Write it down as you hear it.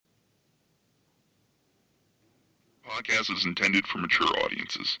podcast is intended for mature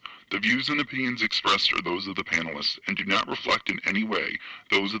audiences. The views and opinions expressed are those of the panelists and do not reflect in any way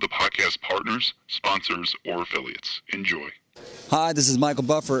those of the podcast partners, sponsors, or affiliates. Enjoy. Hi, this is Michael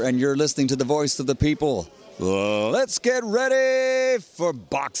Buffer, and you're listening to the Voice of the People. Let's get ready for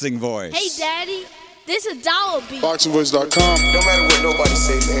Boxing Voice. Hey, Daddy, this is Dollar Beat. BoxingVoice.com. No matter what nobody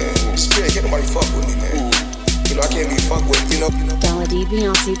say, man, Spirit, can't nobody fuck with me, man. You know, I can't be fucked with, you know. Dollar D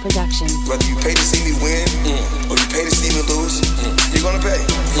Beyonce Productions. Whether you pay to see me win or you pay to see me lose, you're gonna pay.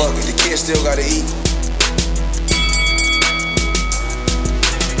 Fuck it, the kids still gotta eat.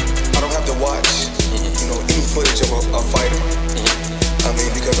 I don't have to watch, you know, any footage of a fighter. I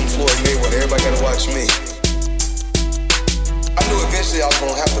mean, because I'm Floyd Mayweather, everybody gotta watch me. I knew eventually I was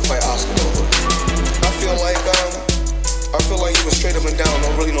gonna have to fight Oscar Nova. I feel like he was straight up and down,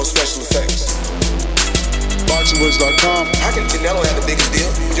 no special effects. BoxingVoice.com. How can Canelo have the biggest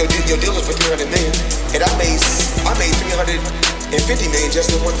deal? Your deal is for $300 million, and I made $350 million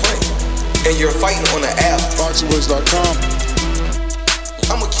just in one fight. And you're fighting on an app. BoxingVoice.com.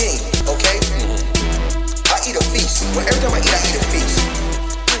 I'm a king, okay? I eat a feast. Every time I eat a feast.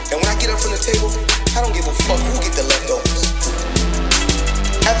 And when I get up from the table, I don't give a fuck who get the leftovers.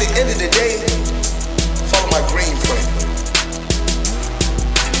 At the end of the day, follow my green print.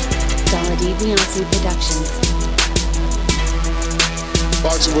 Dollar D Beyonce Productions.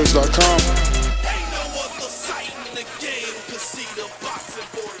 BoxingVoice.com. Ain't no other sight in the game to see the Boxing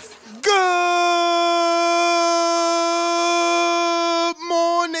Voice. Good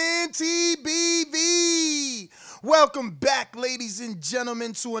morning, TBV. Welcome back, ladies and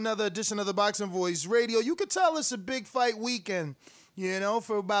gentlemen, to another edition of the Boxing Voice Radio. You could tell it's a big fight weekend. You know,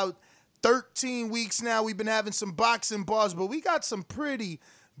 for about 13 weeks now, we've been having some boxing bars, but we got some pretty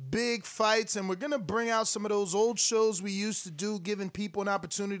big fights, and we're going to bring out some of those old shows we used to do, giving people an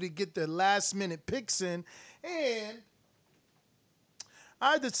opportunity to get their last-minute picks in, and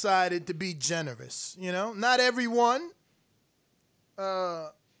I decided to be generous. You know, not everyone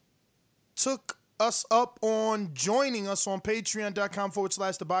took us up on joining us on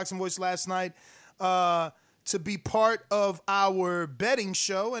patreon.com/The Boxing Voice last night to be part of our betting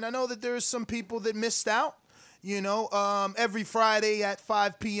show, and I know that there's some people that missed out. You know, every Friday at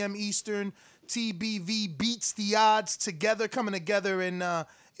 5 p.m. Eastern, TBV beats the odds together, coming together and,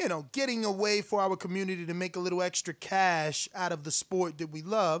 getting a way for our community to make a little extra cash out of the sport that we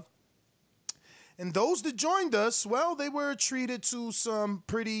love. And those that joined us, well, they were treated to some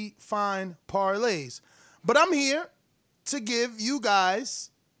pretty fine parlays. But I'm here to give you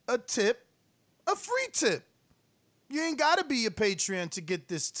guys a tip, a free tip. You ain't got to be a Patreon to get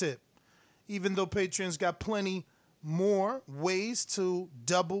this tip. Even though Patreon's got plenty more ways to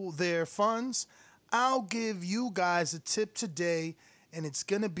double their funds, I'll give you guys a tip today, and it's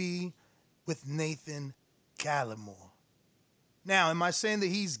going to be with Nathan Gallimore. Now, am I saying that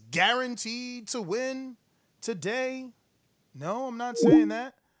he's guaranteed to win today? No, I'm not saying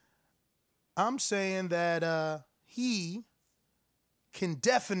that. I'm saying that he can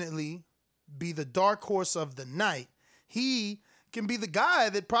definitely be the dark horse of the night. He can be the guy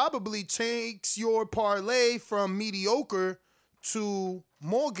that probably takes your parlay from mediocre to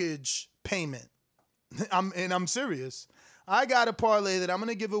mortgage payment. I'm serious. I got a parlay that I'm going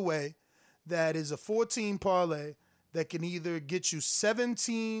to give away that is a 14 parlay that can either get you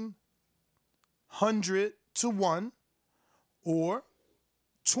 1,700 to 1 or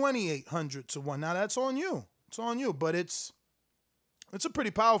 2,800 to 1. Now, that's on you. It's on you, but it's a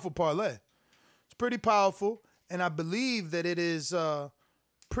pretty powerful parlay. It's pretty powerful. And I believe that it is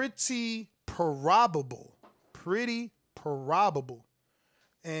pretty probable.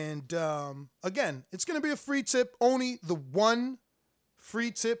 And again, it's going to be a free tip. Only the one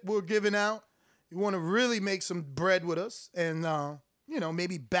free tip we're giving out. You want to really make some bread with us and,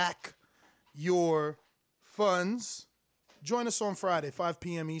 maybe back your funds. Join us on Friday, 5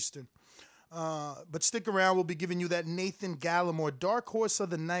 p.m. Eastern. But stick around. We'll be giving you that Nathan Gallimore Dark Horse of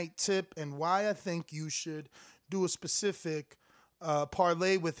the Night tip and why I think you should do a specific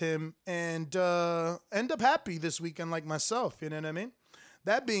parlay with him and end up happy this weekend like myself. You know what I mean?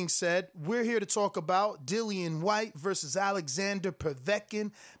 That being said, we're here to talk about Dillian Whyte versus Alexander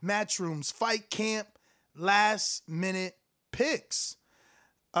Povetkin, Matchroom's Fight Camp, last-minute picks.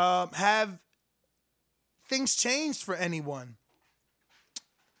 Have things changed for anyone?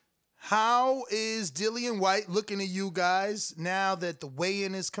 How is Dillian Whyte looking at you guys now that the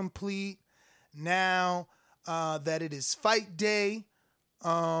weigh-in is complete? Now that it is fight day,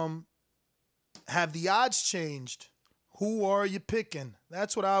 have the odds changed? Who are you picking?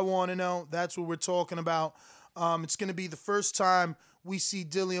 That's what I want to know. That's what we're talking about. It's going to be the first time we see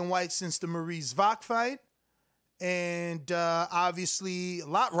Dillian Whyte since the Maurice Vach fight. And obviously, a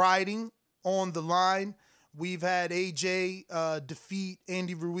lot riding on the line. We've had AJ defeat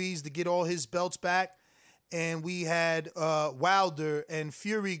Andy Ruiz to get all his belts back. And we had Wilder and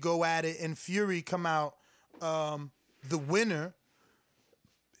Fury go at it, and Fury come out the winner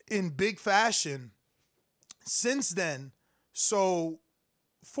in big fashion since then. So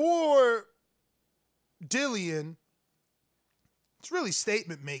for Dillian, it's really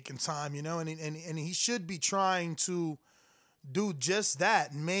statement-making time, you know, and he should be trying to do just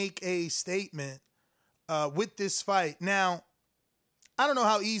that, make a statement with this fight. Now, I don't know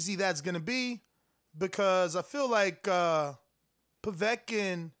how easy that's going to be because I feel like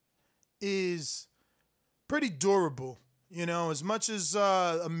Povetkin is pretty durable, you know, as much as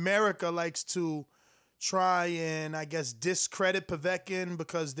America likes to try and, I guess, discredit Povetkin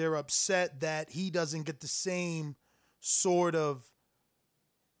because they're upset that he doesn't get the same sort of,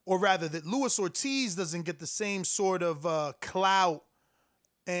 or rather that Luis Ortiz doesn't get the same sort of clout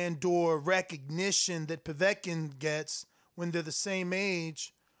and or recognition that Povetkin gets when they're the same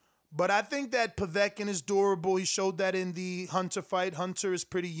age. But I think that Povetkin is durable. He showed that in the Hunter fight. Hunter is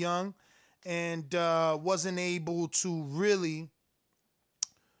pretty young and wasn't able to really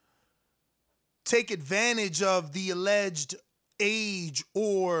take advantage of the alleged age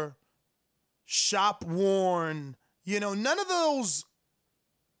or shop-worn, you know, none of those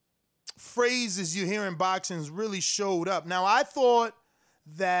phrases you hear in boxing really showed up. Now, I thought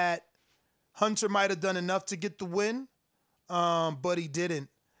that Hunter might have done enough to get the win, but he didn't.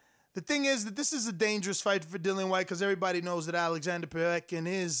 The thing is that this is a dangerous fight for Dillian Whyte because everybody knows that Alexander Povetkin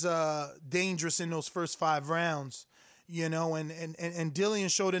is dangerous in those first 5 rounds, you know, and Dillian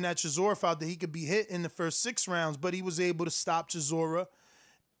showed in that Chisora fight that he could be hit in the first 6 rounds, but he was able to stop Chisora,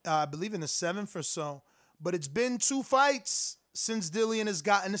 I believe in the 7th or so. But it's been 2 fights since Dillian has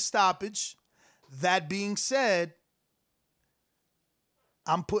gotten a stoppage. That being said,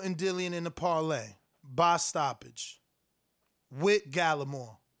 I'm putting Dillian in the parlay by stoppage with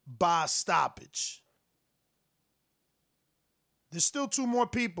Gallimore by stoppage. There's still 2 more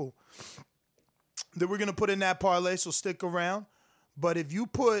people that we're going to put in that parlay, so stick around. But if you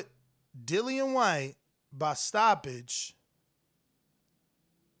put Dillian Whyte by stoppage,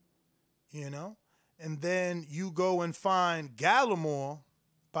 you know, and then you go and find Gallimore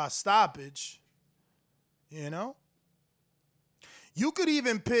by stoppage, you know, you could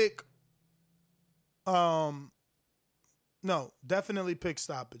even pick, no, definitely pick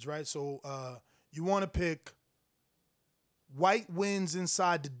stoppage, right? So you want to pick Whyte wins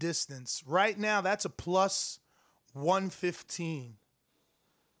inside the distance. Right now, that's a plus 115.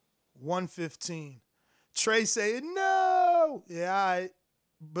 115. Trey saying, no. Yeah,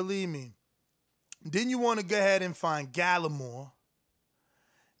 believe me. Then you want to go ahead and find Gallimore.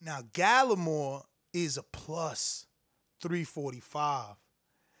 Now, Gallimore is a plus 345.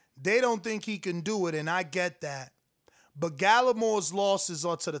 They don't think he can do it, and I get that. But Gallimore's losses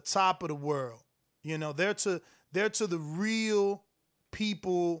are to the top of the world. You know, they're to the real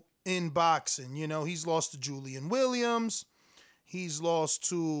people in boxing. You know, he's lost to Julian Williams. He's lost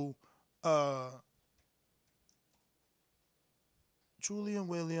to Julian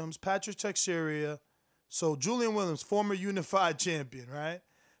Williams, Patrick Teixeira. So Julian Williams, former unified champion, right?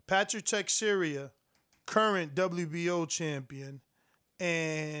 Patrick Teixeira, current WBO champion.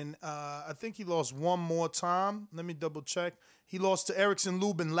 And I think he lost one more time. Let me double check. He lost to Erickson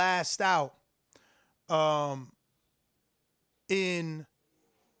Lubin last out in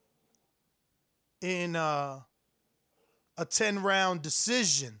a 10-round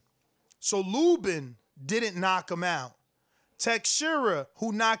decision. So Lubin didn't knock him out. Teixeira,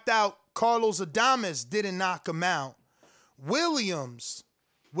 who knocked out Carlos Adames, didn't knock him out. Williams,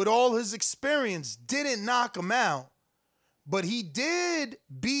 with all his experience, didn't knock him out. But he did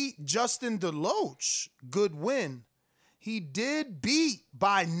beat Justin DeLoach. Good win. He did beat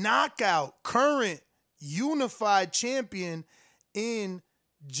by knockout current unified champion in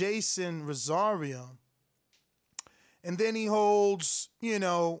Jason Rosario. And then he holds, you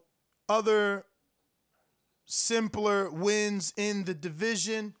know, other simpler wins in the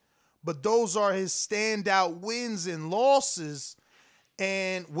division. But those are his standout wins and losses.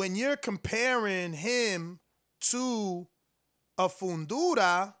 And when you're comparing him to a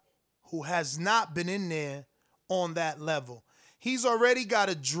Fundura who has not been in there on that level. He's already got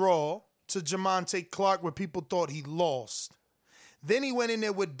a draw to Jamonte Clark where people thought he lost. Then he went in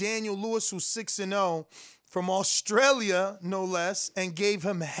there with Daniel Lewis, who's 6-0 from Australia, no less, and gave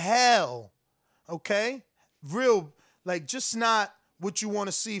him hell. Okay? Real, like, just not what you want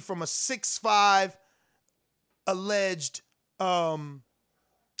to see from a 6'5" alleged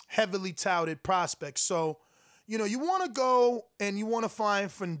heavily touted prospect. So, you want to go and you want to find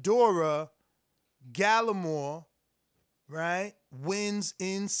Fundora, Gallimore, right? Wins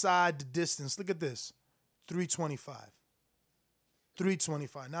inside the distance. Look at this. 325.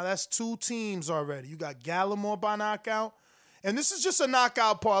 325. Now, that's two teams already. You got Gallimore by knockout. And this is just a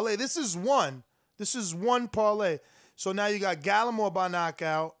knockout parlay. This is one. This is one parlay. So now you got Gallimore by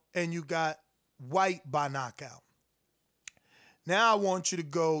knockout and you got White by knockout. Now I want you to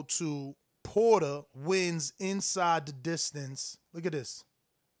go to Porter wins inside the distance. Look at this.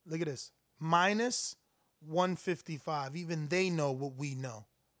 Look at this. Minus 155. Even they know what we know.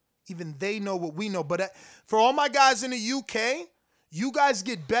 Even they know what we know. But for all my guys in the UK, you guys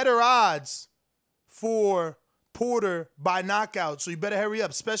get better odds for Porter by knockout. So you better hurry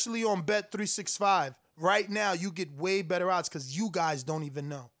up, especially on Bet365. Right now, you get way better odds because you guys don't even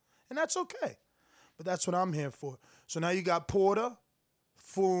know. And that's okay. But that's what I'm here for. So now you got Porter,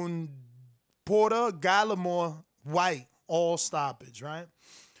 Gallimore, White, all stoppage, right?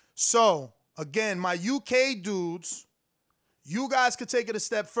 So, again, my UK dudes, you guys could take it a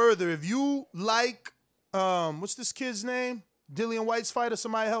step further. If you like, what's this kid's name? Dillian White's fighter.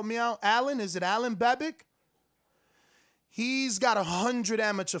 Somebody help me out. Alan, is it Alan Babic? He's got 100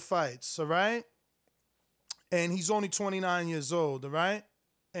 amateur fights, all right? And he's only 29 years old, all right?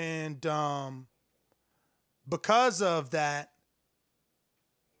 And because of that,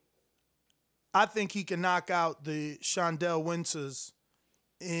 I think he can knock out the Shondell Winters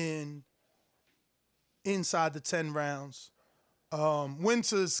inside the 10 rounds.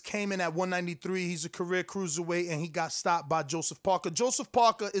 Winters came in at 193. He's a career cruiserweight, and he got stopped by Joseph Parker. Joseph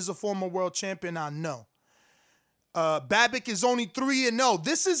Parker is a former world champion, I know. Babic is only 3-0.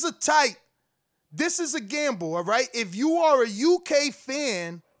 This is a gamble, all right? If you are a UK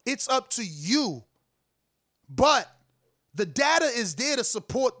fan, it's up to you. But the data is there to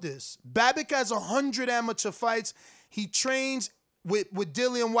support this. Babic has 100 amateur fights. He trains with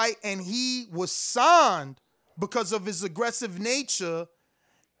Dillian White, and he was signed because of his aggressive nature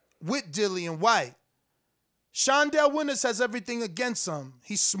with Dillian White. Shondell Winters has everything against him.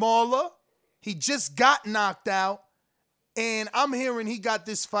 He's smaller. He just got knocked out. And I'm hearing he got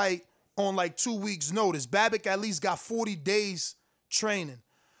this fight on like 2 weeks' notice. Babic at least got 40 days training.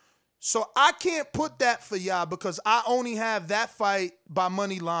 So I can't put that for y'all because I only have that fight by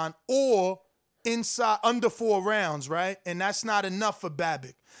money line or inside under 4 rounds, right? And that's not enough for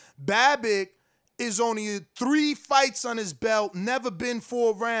Babic. Babic is only 3 fights on his belt, never been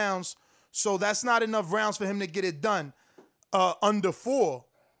 4 rounds, so that's not enough rounds for him to get it done under 4.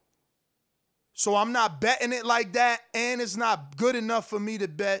 So I'm not betting it like that, and it's not good enough for me to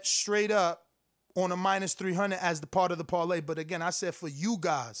bet straight up on a minus 300 as the part of the parlay. But again, I said for you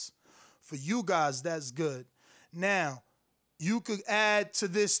guys, that's good. Now, you could add to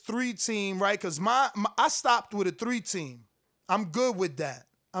this 3-team, right? Because I stopped with a 3-team. I'm good with that.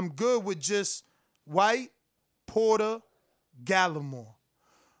 I'm good with just White, Porter, Gallimore.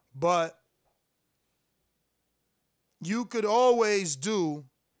 But you could always do,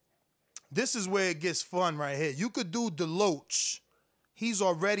 this is where it gets fun right here. You could do Deloach. He's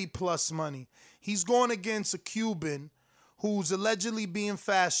already plus money. He's going against a Cuban who's allegedly being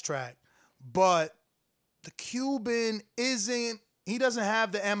fast-tracked. But the Cuban he doesn't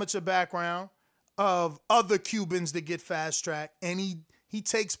have the amateur background of other Cubans that get fast-tracked, and he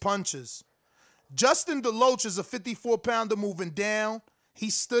takes punches. Justin Deloach is a 54-pounder moving down. He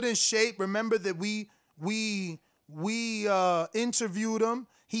stood in shape. Remember that we interviewed him.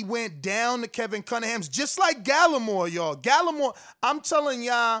 He went down to Kevin Cunningham's, just like Gallimore, y'all. Gallimore, I'm telling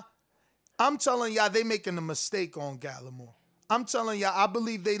y'all, they making a mistake on Gallimore. I'm telling y'all, I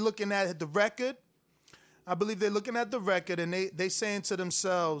believe they looking at the record. And they saying to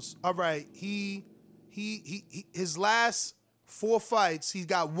themselves, all right, his last 4 fights, he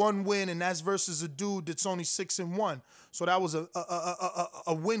got 1 win, and that's versus a dude that's only 6-1. So that was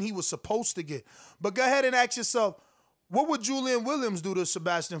a win he was supposed to get. But go ahead and ask yourself, what would Julian Williams do to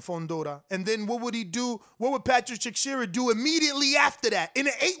Sebastian Fundora? And then what would he do? What would Patrick Teixeira do immediately after that in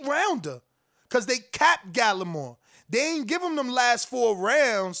an 8-rounder? Because they capped Gallimore. They ain't give him them last 4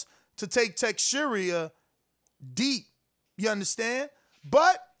 rounds to take Teixeira deep. You understand?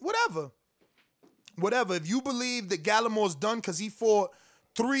 But whatever. If you believe that Gallimore's done because he fought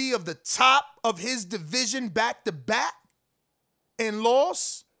 3 of the top of his division back-to-back and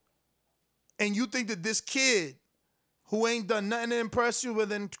lost, and you think that this kid who ain't done nothing to impress you, well,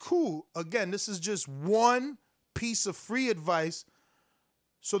 then cool. Again, this is just one piece of free advice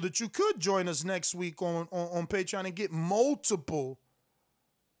so that you could join us next week on Patreon and get multiple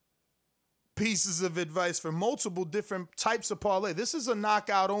pieces of advice for multiple different types of parlay. This is a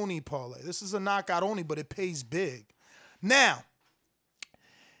knockout only parlay. But it pays big. Now,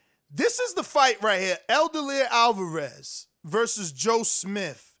 this is the fight right here. Eldelier Alvarez versus Joe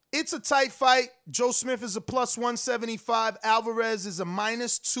Smith. It's a tight fight. Joe Smith is a plus 175. Alvarez is a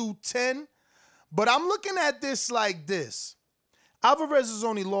minus 210. But I'm looking at this like this. Alvarez has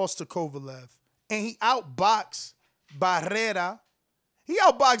only lost to Kovalev, and he outboxed Barrera. He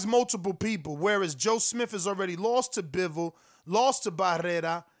outboxed multiple people, whereas Joe Smith has already lost to Bivol, lost to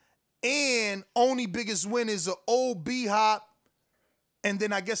Barrera, and only biggest win is an old B-Hop, and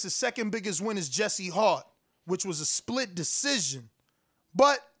then I guess the second biggest win is Jesse Hart, which was a split decision.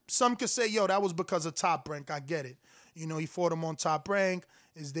 But some could say, yo, that was because of Top Rank. I get it. You know, he fought him on Top Rank.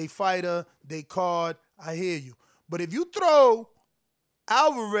 Is they fighter, they card. I hear you. But if you throw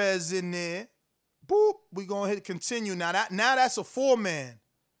Alvarez in there, boop, we going to hit continue. Now that's a four-man.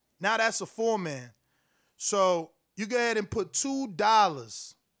 So you go ahead and put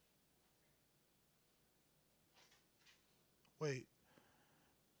 $2. Wait.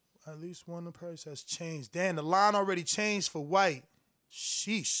 At least one of the price has changed. Damn, the line already changed for White.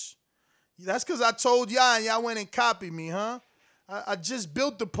 Sheesh. That's because I told y'all and y'all went and copied me, huh? I just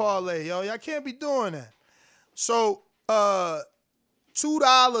built the parlay, yo. Y'all can't be doing that. So, $2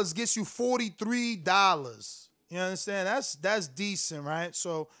 gets you $43. You understand? That's decent, right?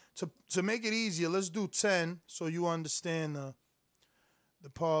 So to make it easier, let's do 10 so you understand the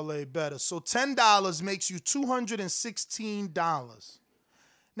parlay better. So $10 makes you $216.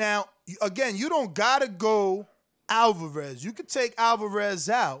 Now, again, you don't gotta go Alvarez. You could take Alvarez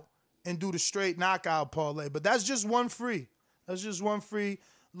out and do the straight knockout parlay, but that's just one free. That's just one free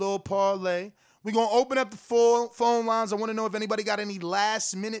little parlay. We're going to open up the phone lines. I want to know if anybody got any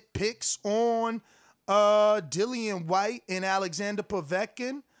last-minute picks on Dillian White and Alexander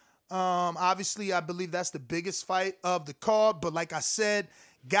Povetkin. Obviously, I believe that's the biggest fight of the card. But like I said,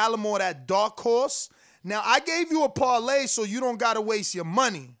 Gallimore, that dark horse. Now, I gave you a parlay so you don't got to waste your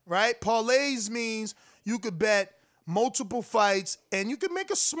money, right? Parlays means you could bet multiple fights and you could make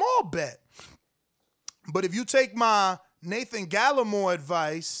a small bet. But if you take my Nathan Gallimore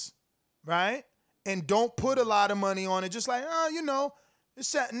advice, right, and don't put a lot of money on it, just like,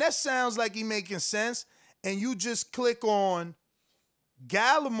 that sounds like he making sense, and you just click on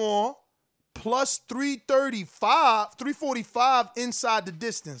Gallimore plus 345 inside the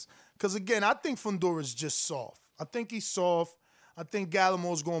distance. Because, again, I think Fundura's just soft. I think he's soft. I think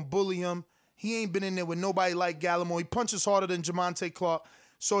Gallimore's going to bully him. He ain't been in there with nobody like Gallimore. He punches harder than Javante Clark.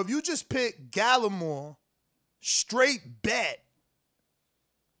 So if you just pick Gallimore, straight bet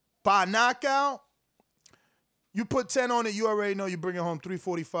by knockout, you put 10 on it, you already know you're bringing home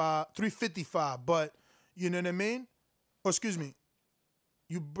 355. But, you know what I mean? Or excuse me,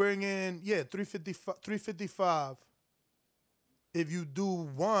 you bring in, 355. If you do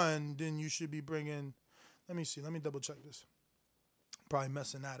one, then you should be bringing, let me see, let me double check this. Probably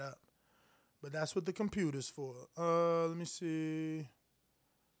messing that up. But that's what the computer's for. Let me see.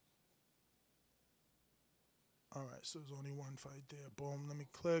 All right, so there's only one fight there. Boom. Let me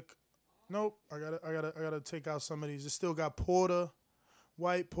click. Nope. I gotta take out some of these. It still got Porter,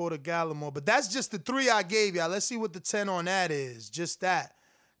 White, Porter, Gallimore. But that's just the three I gave y'all. Let's see what the 10 on that is. Just that.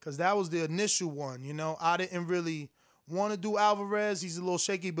 Because that was the initial one. You know, I didn't really want to do Alvarez. He's a little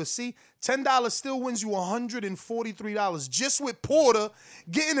shaky. But see, $10 still wins you $143 just with Porter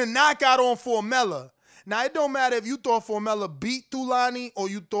getting a knockout on Formella. Now, it don't matter if you thought Formella beat Thulani or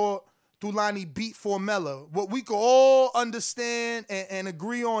you thought Thulani beat Formella. What we can all understand and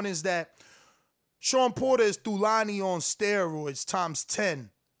agree on is that Sean Porter is Thulani on steroids times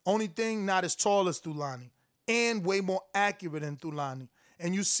 10. Only thing, not as tall as Thulani. And way more accurate than Thulani.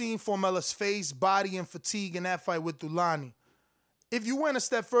 And you seen Formella's face, body, and fatigue in that fight with Thulani. If you went a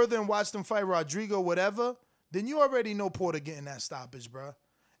step further and watched him fight Rodrigo, whatever, then you already know Porter getting that stoppage, bro.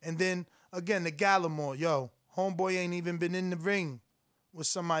 And then, again, the Gallimore. Yo, homeboy ain't even been in the ring with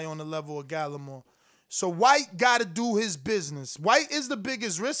somebody on the level of Gallimore. So White got to do his business. White is the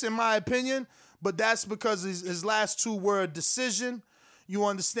biggest risk, in my opinion, but that's because his last two were a decision. You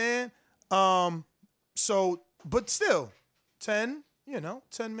understand? But still, 10,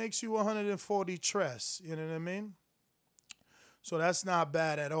 10 makes you 140 tres. You know what I mean? So that's not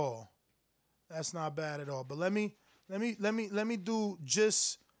bad at all. But let me do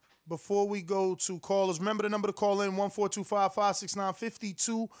just before we go to callers. Remember the number to call in,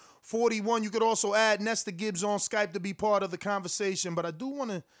 14255695241. You could also add Nesta Gibbs on Skype to be part of the conversation. But I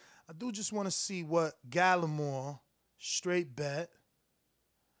do just want to see what Gallimore straight bet.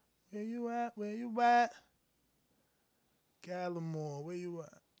 Where you at? Gallimore, where you at?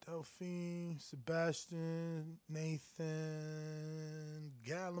 Delphine, Sebastian, Nathan,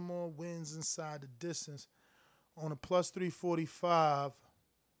 Gallimore wins inside the distance on a plus 345.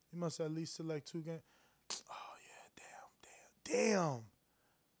 You must at least select 2 games. Oh, yeah, damn.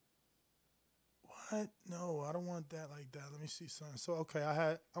 What? No, I don't want that like that. Let me see something. So,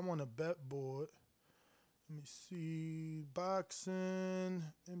 okay, I'm on a bet board. Let me see. Boxing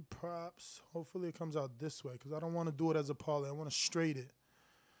and props. Hopefully it comes out this way because I don't want to do it as a parlay. I want to straight it.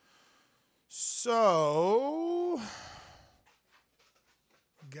 So,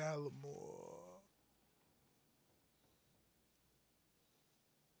 Gallimore.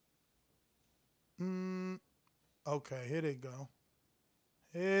 Okay, here they go.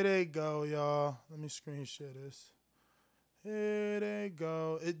 Here they go, y'all. Let me screen share this. Here they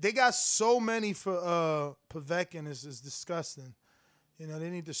go. They got so many for Povetkin. It's disgusting. You know, they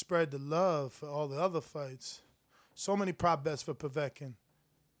need to spread the love for all the other fights. So many prop bets for Povetkin.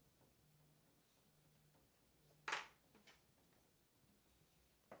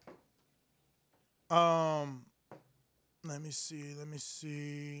 Let me see.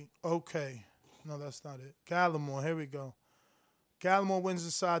 Okay. No, that's not it. Gallimore, here we go. Gallimore wins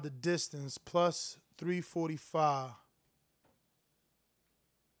inside the distance, plus 345.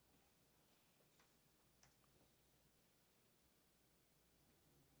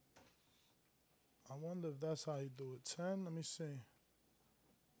 I wonder if that's how you do it. 10? Let me see.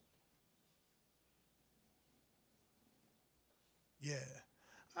 Yeah.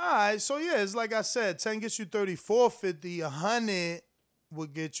 All right, so yeah, it's like I said, 10 gets you 34.50, 100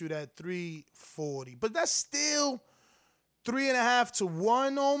 would get you that 340. But that's still 3.5 to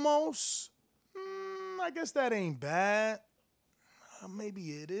 1 almost. I guess that ain't bad.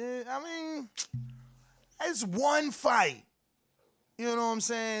 Maybe it is. I mean, it's one fight. You know what I'm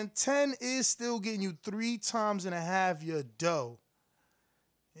saying? 10 is still getting you 3 times and a half your dough.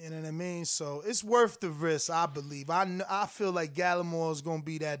 You know what I mean? So it's worth the risk, I believe. I feel like Gallimore is going to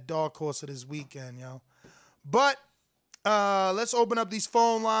be that dark horse of this weekend, yo. But let's open up these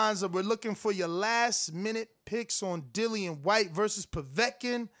phone lines. We're looking for your last-minute picks on Dillian Whyte versus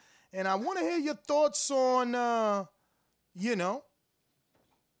Povetkin. And I want to hear your thoughts on, that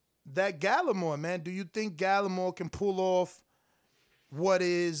Gallimore, man. Do you think Gallimore can pull off what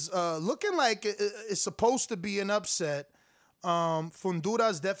is looking like it's supposed to be an upset?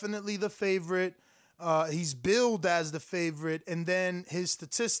 Fundura's definitely the favorite. He's billed as the favorite. And then his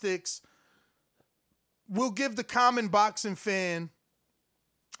statistics will give the common boxing fan,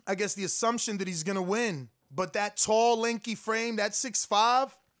 I guess, the assumption that he's going to win. But that tall, lanky frame, that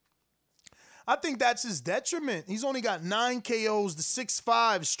 6'5", I think that's his detriment. He's only got 9 KOs. The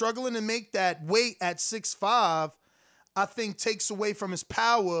 6'5", struggling to make that weight at 6'5", I think takes away from his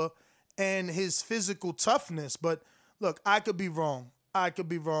power and his physical toughness. But look, I could be wrong. But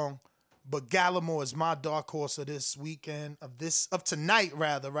Gallimore is my dark horse of this weekend, of tonight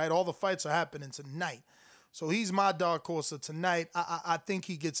rather, right? All the fights are happening tonight. So he's my dark horse of tonight. I think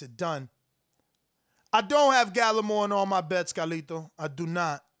he gets it done. I don't have Gallimore in all my bets, Carlito. I do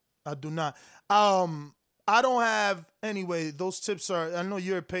not. I don't have, anyway, those tips are, I know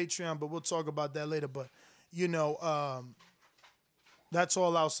you're a Patreon, but we'll talk about that later. But, that's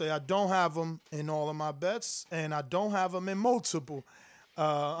all I'll say. I don't have them in all of my bets, and I don't have them in multiple.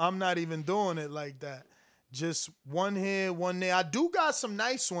 I'm not even doing it like that. Just one here, one there. I do got some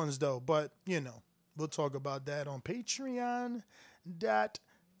nice ones, though, but, we'll talk about that on Patreon.com.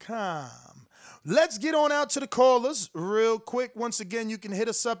 Let's get on out to the callers real quick. Once again, you can hit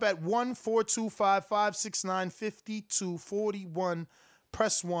us up at 1-425-569-5241.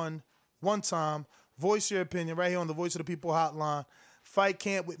 Press 1 time. Voice your opinion right here on the Voice of the People hotline. Fight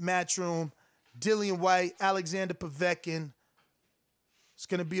Camp with Matchroom, Dillian Whyte, Alexander Povetkin. It's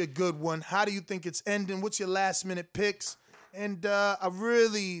going to be a good one. How do you think it's ending? What's your last-minute picks? And I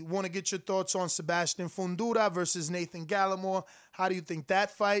really want to get your thoughts on Sebastian Fundura versus Nathan Gallimore. How do you think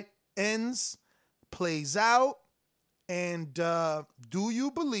that fight ends, plays out? And do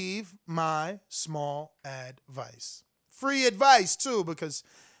you believe my small advice? Free advice, too, because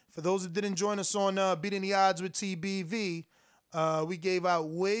for those who didn't join us on Beating the Odds with TBV, we gave out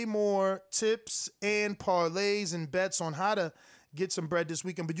way more tips and parlays and bets on how to get some bread this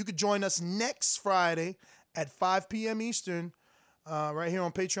weekend. But you could join us next Friday at 5 p.m. Eastern right here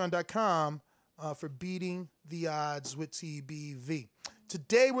on Patreon.com for Beating the Odds with TBV.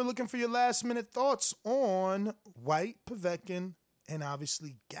 Today, we're looking for your last-minute thoughts on Whyte, Povetkin, and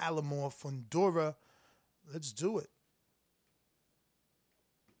obviously Gallimore, Fundura. Let's do it.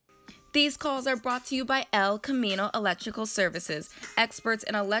 These calls are brought to you by El Camino Electrical Services, experts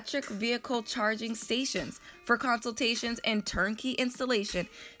in electric vehicle charging stations. For consultations and turnkey installation,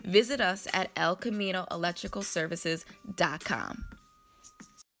 visit us at elcaminoelectricalservices.com.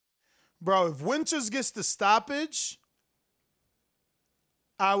 Bro, if Winters gets the stoppage,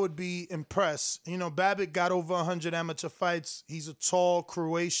 I would be impressed. You know, Babbitt got over 100 amateur fights. He's a tall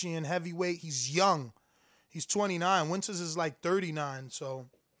Croatian heavyweight. He's young. He's 29. Winters is like 39, so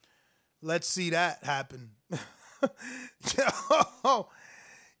let's see that happen.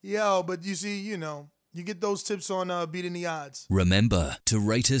 Yo, but you see, you know, you get those tips on beating the odds. Remember to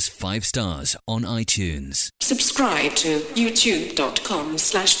rate us 5 stars on iTunes. Subscribe to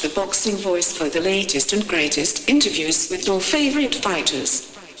youtube.com/theboxingvoice for the latest and greatest interviews with your favorite fighters.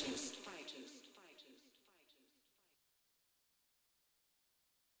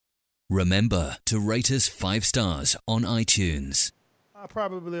 Remember to rate us 5 stars on iTunes. I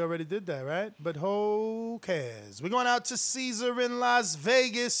probably already did that, right? But who cares? We're going out to Caesar in Las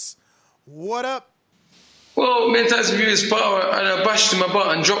Vegas. What up? Well, many times view his power and I bashed him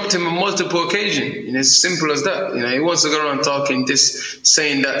about and dropped him on multiple occasions. You know, it's as simple as that. You know, he wants to go around talking this,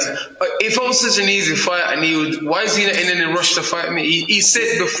 saying that. If I was such an easy fight and he would, why is he not in any rush to fight me? He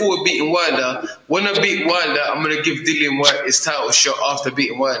said before beating Wilder, when I beat Wilder, I'm going to give Dillian Whyte his title shot after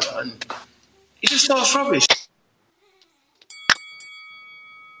beating Wilder. And he just starts rubbish.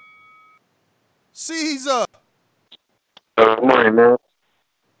 Caesar. Good morning, man.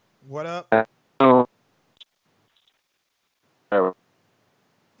 What up? Oh. You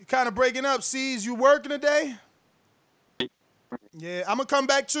kind of breaking up, C's. You working today? Yeah, I'm going to come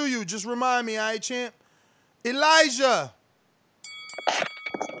back to you. Just remind me, all right, champ? Elijah.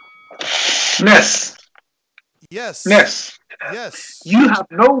 Ness. Yes. Ness. Yes. You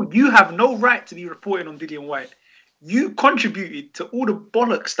have no right to be reporting on Dillian Whyte. You contributed to all the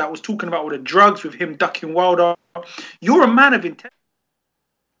bollocks that was talking about all the drugs with him ducking Wilder. You're a man of integrity.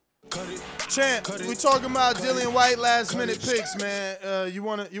 Champ, we talking about Dillian Whyte last minute picks, man. You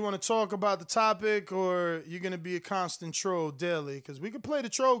wanna talk about the topic, or you gonna be a constant troll daily? Because we could play the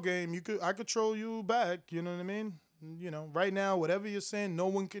troll game. I could troll you back. You know what I mean? You know, right now, whatever you're saying, no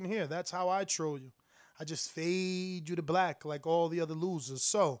one can hear. That's how I troll you. I just fade you to black like all the other losers.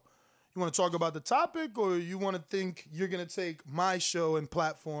 So, you want to talk about the topic, or you want to think you're gonna take my show and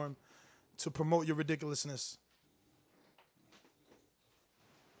platform to promote your ridiculousness?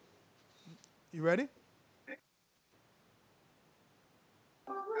 You ready?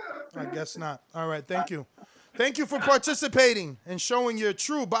 I guess not. All right, thank you. Thank you for participating and showing your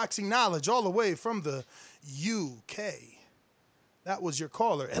true boxing knowledge all the way from the UK. That was your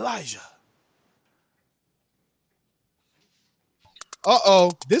caller, Elijah.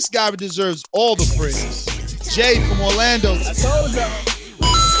 Uh-oh, this guy deserves all the praise. Jay from Orlando. I told y'all.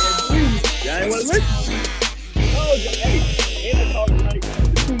 Y'all ain't want to listen.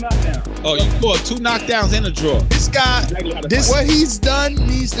 Oh, you scored 2 knockdowns and a draw. This guy, what he's done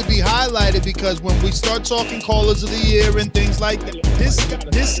needs to be highlighted, because when we start talking callers of the year and things like that, this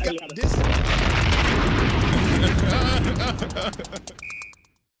guy.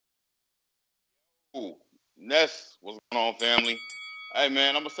 Ooh, Ness, what's going on, family? Hey,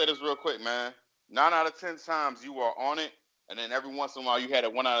 man, I'm going to say this real quick, man. 9 out of 10 times you are on it, and then every once in a while you had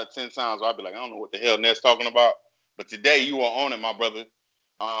it 1 out of 10 times where I'll be like, I don't know what the hell Ness talking about. But today you are on it, my brother.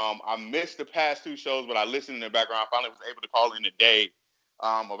 I missed the past 2 shows, but I listened in the background. I finally was able to call in today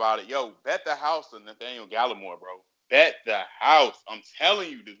about it. Yo, bet the house on Nathaniel Gallimore, bro. Bet the house. I'm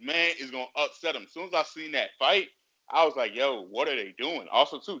telling you, this man is going to upset him. As soon as I seen that fight, I was like, yo, what are they doing?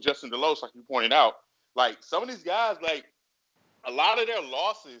 Also, too, Justin DeLose, like you pointed out, like some of these guys, like a lot of their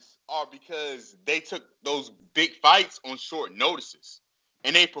losses are because they took those big fights on short notices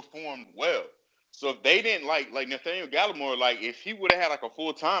and they performed well. So if they didn't like Nathaniel Gallimore, like if he would have had like a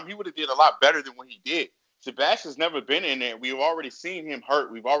full time, he would have did a lot better than what he did. Sebastian's never been in there. We've already seen him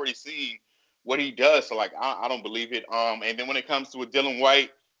hurt. We've already seen what he does. So like I don't believe it. And then when it comes to a Dillian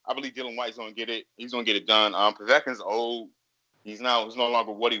Whyte, I believe Dillian Whyte's gonna get it. He's gonna get it done. Povetkin's old. He's no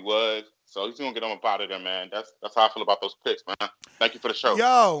longer what he was. So he's gonna get him up out of there, man. That's how I feel about those picks, man. Thank you for the show.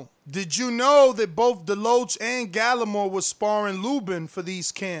 Yo, did you know that both DeLoach and Gallimore was sparring Lubin for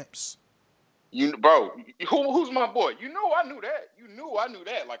these camps? Bro, who's my boy? You know I knew that. I knew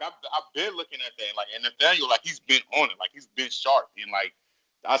that. Like I've been looking at that. Like, and Nathaniel, like he's been on it. Like he's been sharp. And like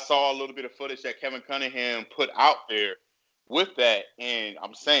I saw a little bit of footage that Kevin Cunningham put out there with that. And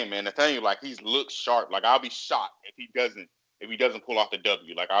I'm saying, man, Nathaniel, like he's looked sharp. Like I'll be shocked if he doesn't pull off the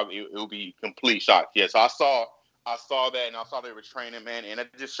W. Like it'll be complete shock. Yeah. So I saw that, and I saw they were training, man, and it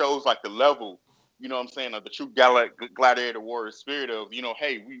just shows like the level you know what I'm saying, of the true gladiator warrior spirit of, you know,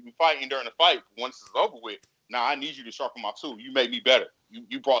 hey, we fighting during the fight. Once it's over with, now I need you to sharpen my tool. You made me better.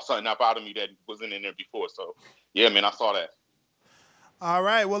 You brought something up out of me that wasn't in there before. So, yeah, man, I saw that. All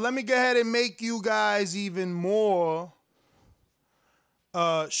right, well, let me go ahead and make you guys even more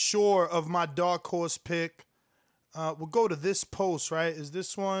sure of my dark horse pick. We'll go to this post, right? Is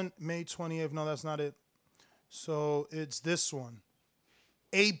this one May 28th? No, that's not it. So it's this one.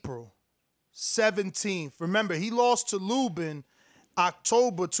 April 17th. Remember, he lost to Lubin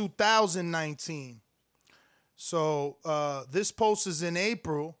October 2019. So this post is in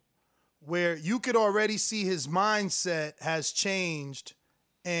April, where you could already see his mindset has changed,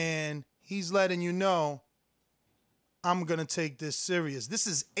 and he's letting you know, I'm going to take this serious. This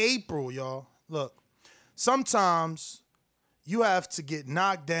is April, y'all. Look, sometimes you have to get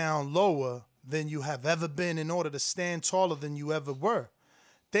knocked down lower than you have ever been in order to stand taller than you ever were.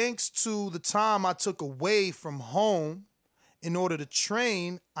 Thanks to the time I took away from home in order to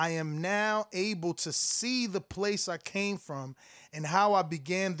train, I am now able to see the place I came from and how I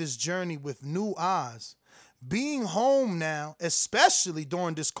began this journey with new eyes. Being home now, especially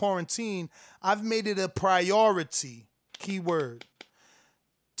during this quarantine, I've made it a priority, keyword,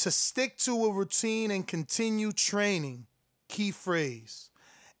 to stick to a routine and continue training, key phrase.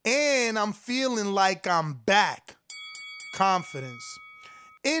 And I'm feeling like I'm back, confidence.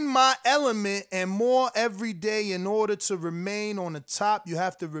 In my element and more every day. In order to remain on the top, you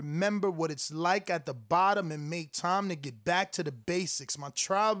have to remember what it's like at the bottom and make time to get back to the basics. My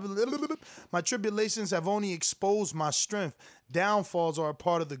tribulations have only exposed my strength. Downfalls are a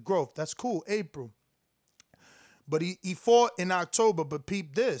part of the growth. That's cool, April. But he fought in October, but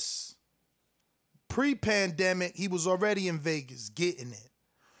peep this. Pre-pandemic, he was already in Vegas getting it.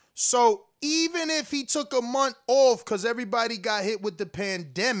 So even if he took a month off because everybody got hit with the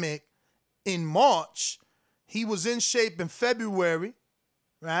pandemic in March, he was in shape in February,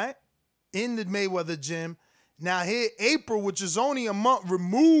 right? In the Mayweather gym. Now here, April, which is only a month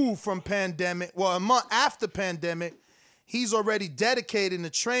removed from pandemic, well, a month after pandemic, he's already dedicated to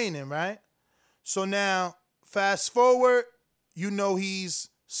training, right? So now, fast forward, you know he's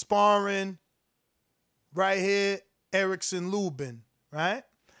sparring right here, Erickson Lubin, right?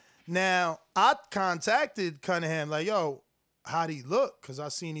 Now, I contacted Cunningham, like, yo, how'd he look? Because I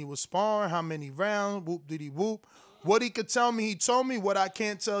seen he was sparring, how many rounds, whoop did he whoop. What he could tell me, he told me. What I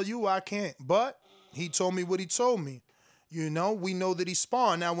can't tell you, I can't. But he told me what he told me. You know, we know that he's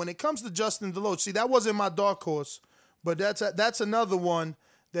sparring. Now, when it comes to Justin Deloach, see, that wasn't my dark horse, but that's another one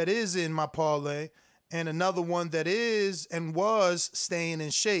that is in my parlay, and another one that is and was staying in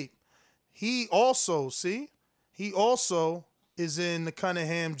shape. He also is in the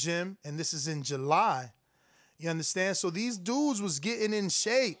Cunningham gym, and this is in July. You understand? So these dudes was getting in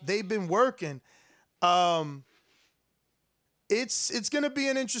shape. They've been working. It's going to be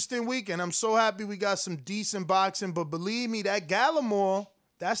an interesting weekend. I'm so happy we got some decent boxing, but believe me, that Gallimore,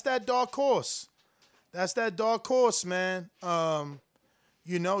 that's that dark horse. That's that dark horse, man.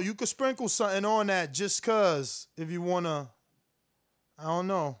 You know, you could sprinkle something on that just because if you want to, I don't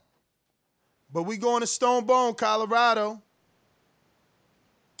know. But we going to Stone Bone, Colorado.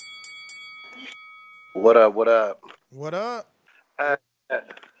 What up, what up? What up?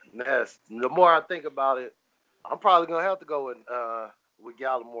 Ness, the more I think about it, I'm probably going to have to go with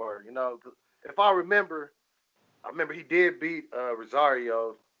Gallimore. You know, if I remember he did beat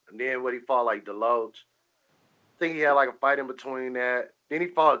Rosario, and then when he fought like Deloach, I think he had like a fight in between that. Then he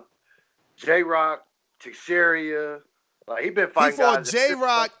fought J-Rock, Teixeira. Like, he fought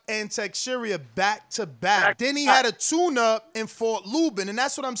J-Rock and Teixeira back to back. Then he had a tune-up and fought Lubin, and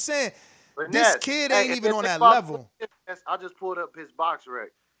that's what I'm saying. But this kid ain't even on that level. I just pulled up his box rec.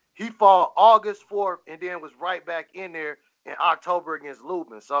 He fought August 4th and then was right back in there in October against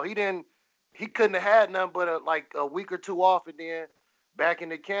Lubin. So he couldn't have had nothing but like a week or two off and then back in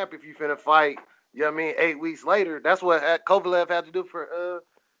the camp if you finna fight, you know what I mean, 8 weeks later. That's what Kovalev had to do for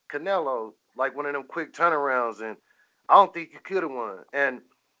Canelo, like one of them quick turnarounds, and I don't think he could have won. And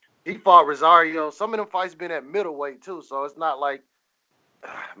he fought Rosario. Some of them fights been at middleweight too, so it's not like,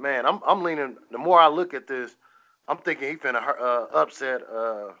 man, I'm leaning. The more I look at this, I'm thinking he finna upset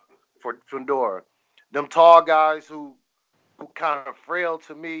for Fundora. Them tall guys who kind of frail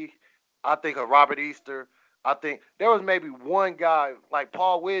to me, I think of Robert Easter. I think there was maybe one guy like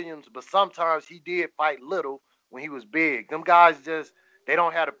Paul Williams, but sometimes he did fight little when he was big. Them guys just, they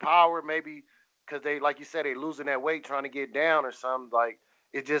don't have the power, maybe because they, like you said, they losing that weight trying to get down or something. Like,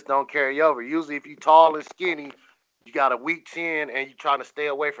 it just don't carry over. Usually if you tall and skinny, you got a weak chin and you're trying to stay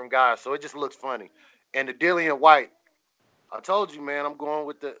away from guys. So it just looks funny. And the Dillian White, I told you, man, I'm going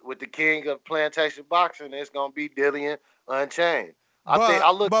with the king of plantation boxing. It's gonna be Dillian Unchained.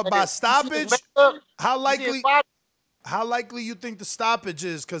 But by stoppage, how likely you think the stoppage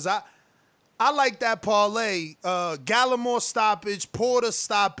is? Because I like that parlay. Gallimore stoppage, Porter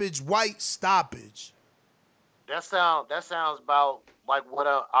stoppage, White stoppage. That sounds about like what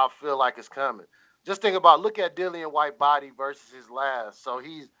I feel like is coming. Just think about, look at Dillian White body versus his last. So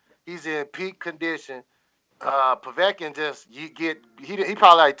he's in peak condition. Povetkin he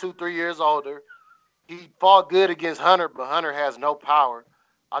probably like 2-3 years older. He fought good against Hunter, but Hunter has no power.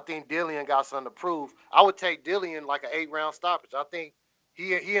 I think Dillian got something to prove. I would take Dillian like an 8-round stoppage. I think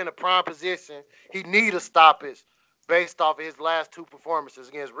he in a prime position. He need a stoppage based off of his last 2 performances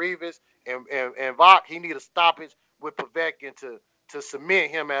against Rivas and Vach. He need a stoppage with Povetkin to cement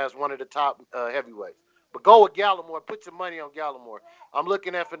him as one of the top heavyweights. But go with Gallimore. Put your money on Gallimore. I'm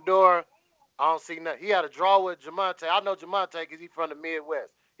looking at Fedor. I don't see nothing. He had a draw with Jamonte. I know Jamonte because he's from the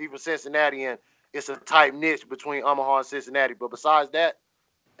Midwest. He's from Cincinnati, and it's a tight niche between Omaha and Cincinnati. But besides that,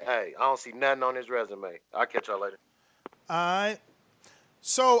 hey, I don't see nothing on his resume. I'll catch y'all later. All right.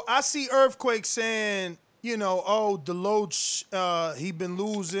 So I see Earthquake saying, Deloach, he been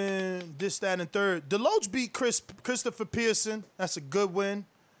losing this, that, and third. Deloach beat Christopher Pearson. That's a good win.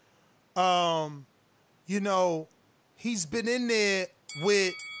 He's been in there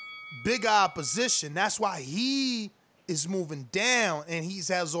with big opposition. That's why he is moving down, and he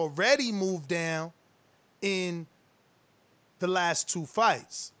has already moved down in the last 2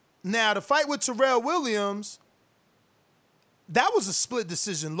 fights. Now, the fight with Terrell Williams, that was a split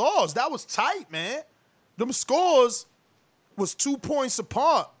decision loss. That was tight, man. Them scores was 2 points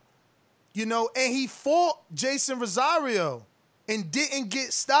apart, and he fought Jason Rosario and didn't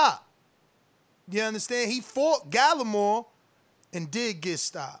get stopped. You understand? He fought Gallimore and did get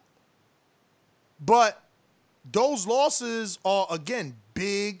stopped. But those losses are, again,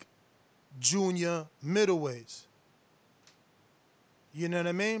 big junior middleweights. You know what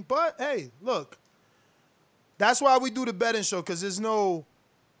I mean? But, hey, look, that's why we do the betting show, because there's no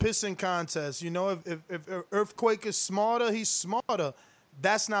pissing contest. If Earthquake is smarter, he's smarter.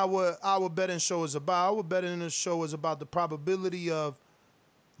 That's not what our betting show is about. Our betting show is about the probability of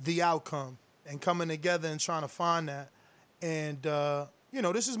the outcome and coming together and trying to find that. And,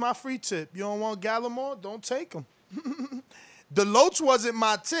 this is my free tip. You don't want Gallimore? Don't take him. Deloach wasn't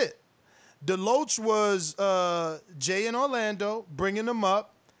my tip. Deloach was Jay in Orlando, bringing him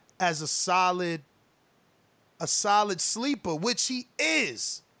up as a solid sleeper, which he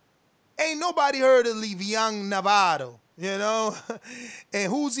is. Ain't nobody heard of Levian Navarro,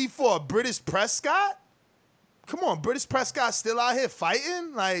 And who's he for? British Prescott? Come on, British Prescott still out here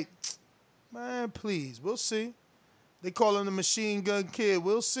fighting? Like, man, please. We'll see. They call him the Machine Gun Kid.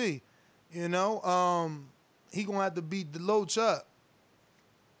 We'll see. He gonna have to beat Deloach up.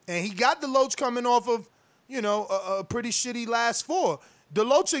 And he got Deloach coming off of, a pretty shitty last 4.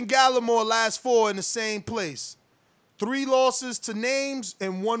 Deloach and Gallimore last 4 in the same place. 3 losses to names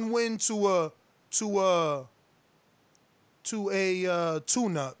and 1 win to a tune-up.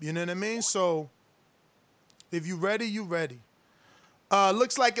 You know what I mean? So if you ready, you ready.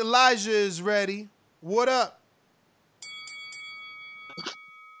 Looks like Elijah is ready. What up?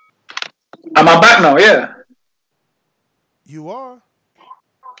 Am I back now? Yeah. You are.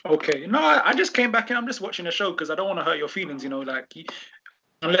 Okay. No, I just came back in. I'm just watching the show because I don't want to hurt your feelings,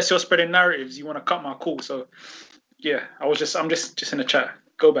 unless you're spreading narratives, you want to cut my call. So, yeah, I'm just in the chat.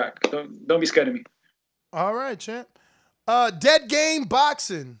 Go back. Don't be scared of me. All right, champ. Dead Game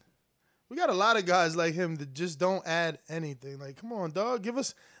Boxing. We got a lot of guys like him that just don't add anything. Like, come on, dog.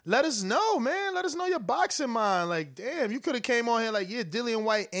 Let us know, man. Let us know your boxing mind. Like, damn, you could have came on here like, yeah, Dillian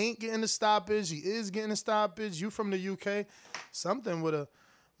White ain't getting the stoppage. He is getting the stoppage. You from the UK. Something would have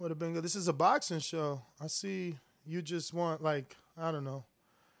been good. This is a boxing show. I see you just want, like, I don't know.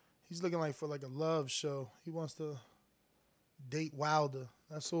 He's looking like for like a love show. He wants to date Wilder.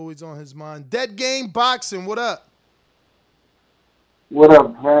 That's always on his mind. Dead Game Boxing, what up? What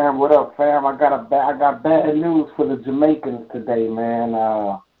up, fam? What up, fam? I got bad news for the Jamaicans today, man.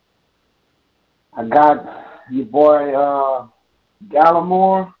 I got your boy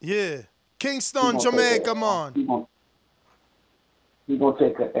Gallimore. Yeah, Kingston, Jamaica, come on. He gonna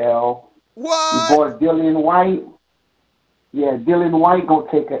take a L. What? Your boy Dillian White. Yeah, Dillian White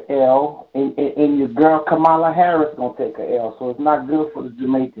gonna take a L, and your girl Kamala Harris gonna take a L. So it's not good for the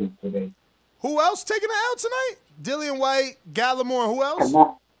Jamaicans today. Who else taking an L tonight? Dillian White, Gallimore, who else?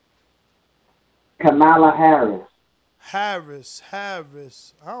 Kamala Harris. Harris.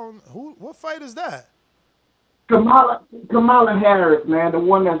 I don't. What fight is that? Kamala Harris, man, the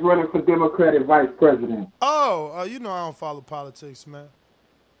one that's running for Democratic vice president. Oh, you know I don't follow politics, man.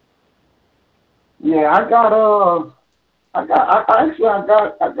 Yeah, I got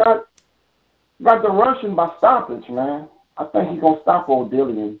the Russian by stoppage, man. I think he's gonna stop old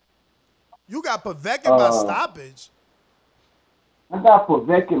Dillian. You got Povetkin by stoppage. I got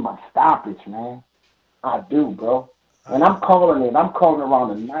Povetkin by stoppage, man. I do, bro. And I'm calling it. I'm calling around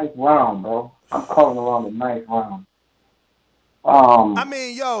the 9th round, bro. I'm calling around the 9th round. I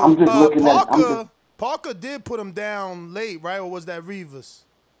mean, yo, I'm just looking Parker did put him down late, right? Or was that Rivas?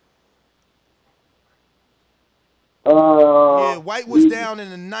 Yeah, White was down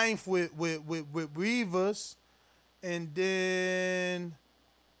in the 9th with Rivas, and then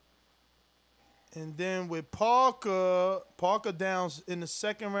with Parker down in the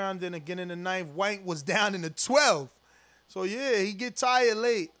 2nd round, then again in the 9th. White was down in the 12th. So yeah, he get tired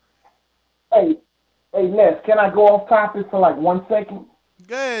late. Hey, Ness, can I go off topic for like 1 second?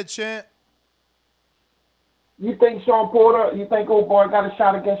 Go ahead, champ. You think old boy got a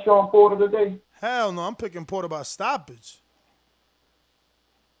shot against Sean Porter today? Hell no, I'm picking Porter by stoppage.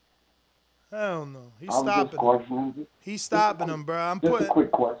 Hell no, he's stopping him. He's stopping him, bro. Just a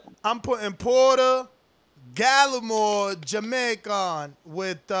quick question. I'm putting Porter, Gallimore, Jamaican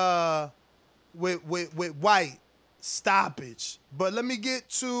with White stoppage. But let me get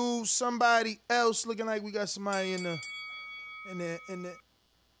to somebody else. Looking like we got somebody in the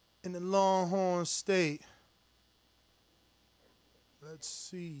Longhorn State. Let's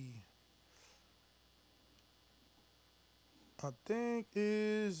see. I think,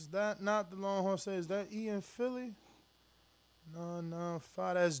 is that not the Longhorn State? Is that E in Philly? No,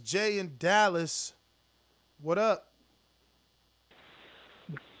 5. That's Jay in Dallas. What up?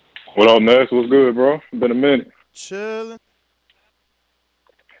 What up, Ness? What's good, bro? Been a minute. Chilling.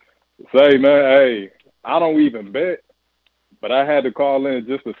 Say, man, hey, I don't even bet, but I had to call in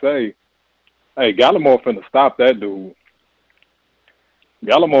just to say, hey, Gallimore finna stop that dude.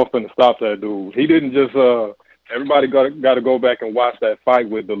 He didn't just everybody got to go back and watch that fight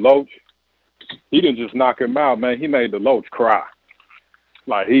with Deloach. He didn't just knock him out, man. He made Deloach cry.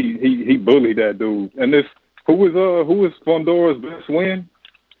 Like he bullied that dude. And who was Fondora's best win?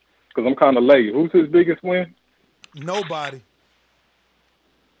 Because I'm kind of late. Who's his biggest win? Nobody.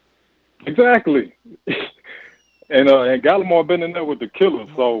 Exactly. and Gallimore been in there with the killers.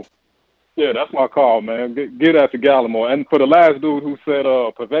 So yeah, that's my call, man. Get after Gallimore. And for the last dude who said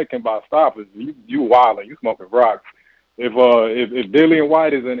Povetkin by stoppage, you wilding, you smoking rocks. If Dillian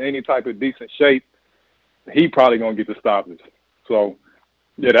White is in any type of decent shape, he probably gonna get the stoppage. So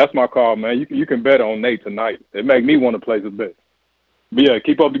yeah, that's my call, man. You can bet on Nate tonight. It make me want to place a bet. But yeah,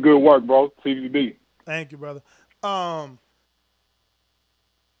 keep up the good work, bro. CVB. Thank you, brother.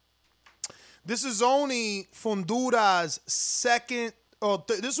 This is only Fundura's second.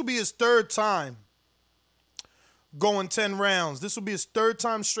 This will be his 3rd time going 10 rounds. This will be his 3rd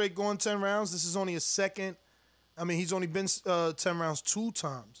time straight going 10 rounds. This is only his second. I mean, he's only been 10 rounds 2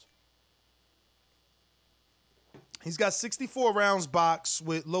 times. He's got 64 rounds boxed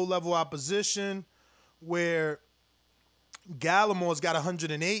with low-level opposition, where Gallimore's got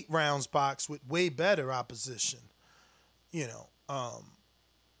 108 rounds boxed with way better opposition. You know,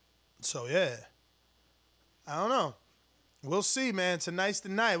 so yeah. I don't know. We'll see, man. Tonight's the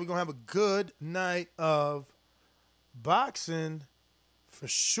night. We're going to have a good night of boxing for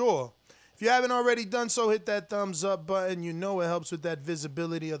sure. If you haven't already done so, hit that thumbs up button. You know it helps with that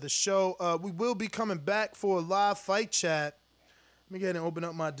visibility of the show. We will be coming back for a live fight chat. Let me go ahead and open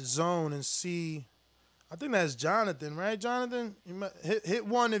up my DAZN and see. I think that's Jonathan, right, Jonathan? You might hit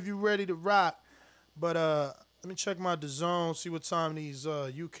 1 if you're ready to rock. But let me check my DAZN, see what time these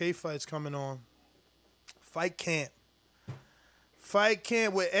UK fights coming on. Fight camp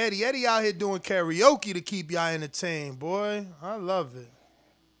with Eddie. Eddie out here doing karaoke to keep y'all entertained, boy. I love it.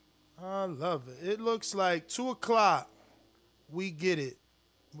 It looks like 2:00. We get it.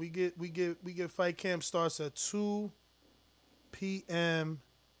 We get fight camp starts at 2 p.m.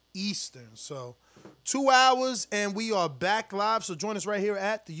 Eastern. So 2 hours and we are back live. So join us right here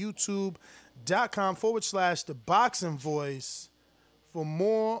at the youtube.com/The Boxing Voice for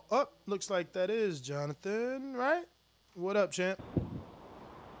more. Looks like that is Jonathan, right? What up, champ?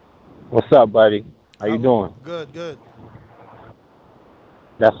 What's up, buddy? How you doing? Good.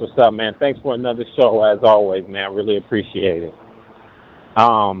 That's what's up, man. Thanks for another show, as always, man. Really appreciate it.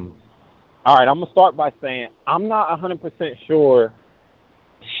 All right, I'm going to start by saying I'm not 100% sure.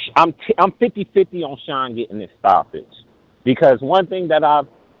 I'm 50-50 on Sean getting this stoppage. Because one thing that I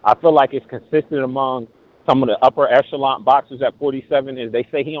feel like is consistent among some of the upper echelon boxers at 47 is they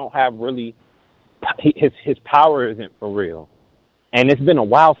say he don't have really his power isn't for real. And it's been a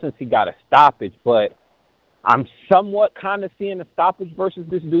while since he got a stoppage, but I'm somewhat kind of seeing a stoppage versus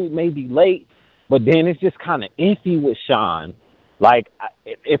this dude maybe late, but then it's just kind of iffy with Sean. Like,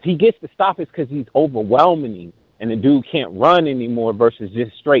 if he gets the stoppage because he's overwhelming him and the dude can't run anymore versus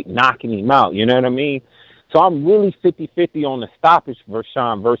just straight knocking him out, you know what I mean? So I'm really 50-50 on the stoppage for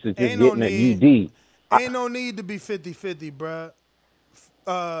Sean versus just getting a UD. Ain't no need to be 50-50,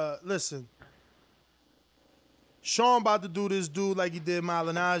 bruh. Listen. Sean about to do this dude like he did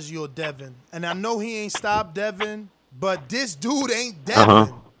Malignaggi or Devin. And I know he ain't stopped Devin, but this dude ain't Devin.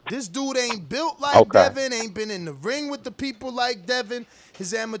 Uh-huh. This dude ain't built like Devin, ain't been in the ring with the people like Devin.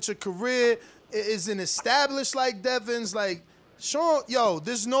 His amateur career isn't established like Devin's. Like, Sean,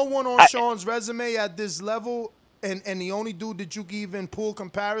 there's no one on Sean's resume at this level, and the only dude that you can even pull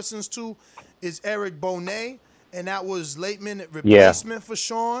comparisons to is Eric Bonet, and that was late-minute replacement for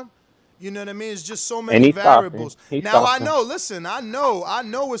Sean. You know what I mean? It's just so many variables. Now, I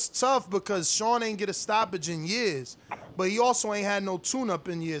know it's tough because Sean ain't get a stoppage in years, but he also ain't had no tune-up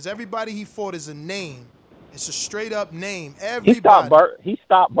in years. Everybody he fought is a name. It's a straight-up name. Everybody. He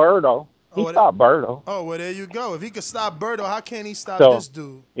stopped Berto. He stopped Berto. Oh, well, there you go. If he could stop Berto, how can't he stop this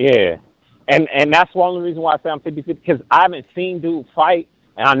dude? Yeah. And that's one of the reasons why I say I'm 50-50, because I haven't seen dude fight,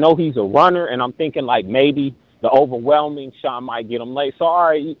 and I know he's a runner, and I'm thinking, like, maybe the overwhelming Sean might get him late. So, all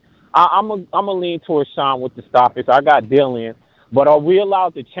right, I'm a lean towards Sean with the stoppage. I got Dillian, but are we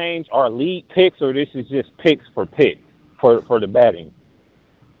allowed to change our lead picks, or this is just picks for the betting?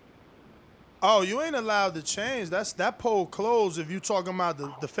 Oh, you ain't allowed to change. That poll closed if you talking about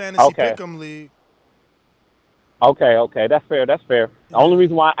the fantasy pick'em league. Okay, that's fair. The only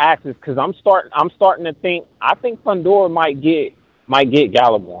reason why I asked is because I'm starting to think I think Fundora might get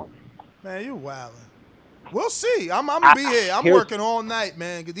Gallimore. Man, you wildin'. We'll see. I'm gonna be here. I'm working all night,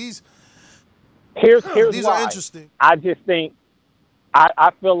 man. Cause here's these why. are interesting. I just think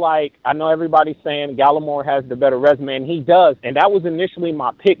I feel like I know everybody's saying Gallimore has the better resume, and he does. And that was initially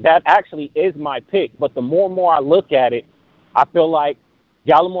my pick. That actually is my pick. But the more and more I look at it, I feel like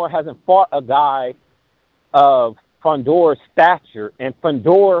Gallimore hasn't fought a guy of Fundora's stature, and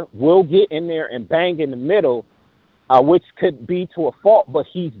Fundora will get in there and bang in the middle, which could be to a fault, but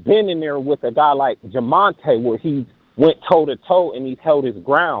he's been in there with a guy like Jamonte where he went toe-to-toe and he's held his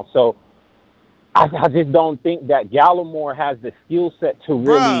ground. So I just don't think that Gallimore has the skill set to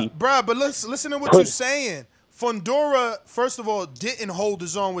really... Bruh, but listen to what you're saying. Fundora, first of all, didn't hold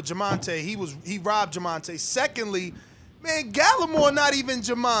his own with Jamonte. He robbed Jamonte. Secondly, man, Gallimore not even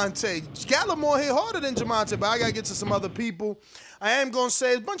Jamonte. Gallimore hit harder than Jamonte, but I got to get to some other people. I am going to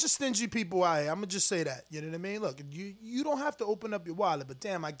say a bunch of stingy people out here. I'm going to just say that. You know what I mean? Look, you don't have to open up your wallet, but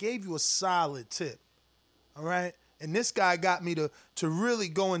damn, I gave you a solid tip. All right? And this guy got me to really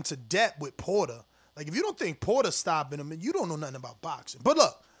go into debt with Porter. Like, if you don't think Porter's stopping him, you don't know nothing about boxing. But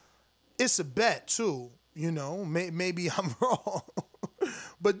look, it's a bet, too. You know, maybe I'm wrong.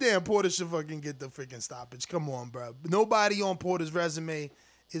 But damn, Porter should fucking get the freaking stoppage. Come on, bro. Nobody on Porter's resume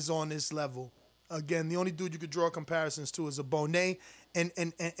is on this level. Again, the only dude you could draw comparisons to is a Bonet. And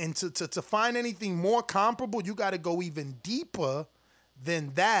to find anything more comparable, you got to go even deeper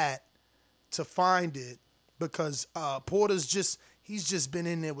than that to find it. Because Porter's he's just been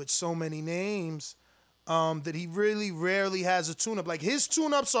in there with so many names that he really rarely has a tune-up. Like, his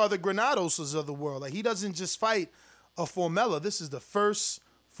tune-ups are the Granadoses of the world. Like, he doesn't just fight a Formella. This is the first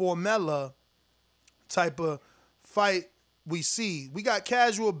Formella type of fight we see. We got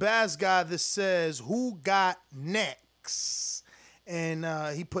Casual Bass Guy that says, who got next? And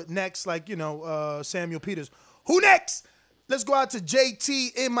he put next like, Samuel Peters. Who next? Let's go out to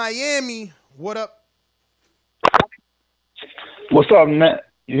JT in Miami. What up? What's up, Matt?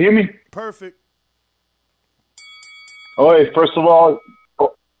 You hear me? Perfect. Oh, hey, first of all,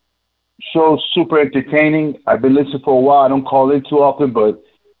 show's super entertaining. I've been listening for a while. I don't call in too often, but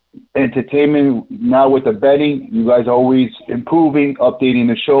entertainment now with the betting. You guys are always improving, updating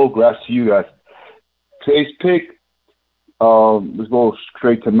the show. Congrats to you guys. Today's pick. Let's go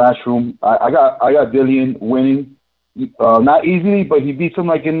straight to Matchroom. I got Dillian winning, not easily, but he beats him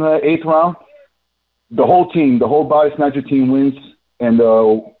like in the 8th round. The whole team, the whole Body Snatcher team wins in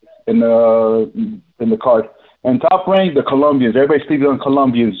the card. And top rank, the Colombians. Everybody's speaking on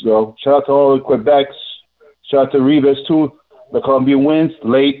Colombians. So shout out to all the Quebecs. Shout out to Rivas too. The Colombian wins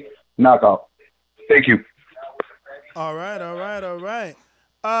late knockout. Thank you. All right.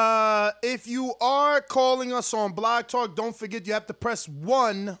 If you are calling us on Blog Talk, don't forget you have to press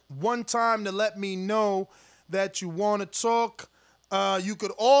one time to let me know that you want to talk. You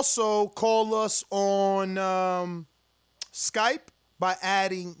could also call us on Skype. by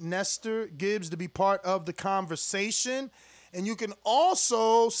adding Nestor Gibbs to be part of the conversation. And you can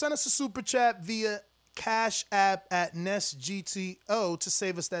also send us a super chat via Cash App at NestGTO to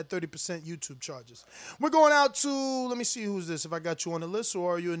save us that 30% YouTube charges. We're going out to, let me see who's this, if I got you on the list,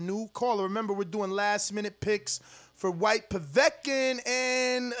 or are you a new caller? Remember, we're doing last-minute picks for White Povetkin,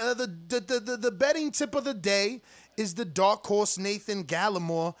 and the betting tip of the day is the dark horse Nathan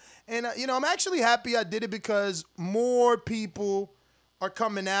Gallimore. And, I'm actually happy I did it because more people are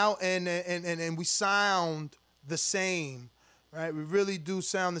coming out, and we sound the same, right? We really do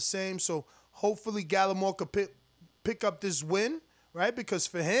sound the same, so hopefully Gallimore could pick up this win, right? Because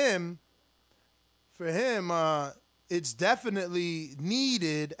for him, it's definitely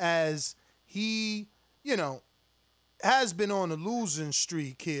needed as he, has been on a losing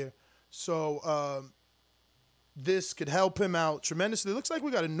streak here. So this could help him out tremendously. It looks like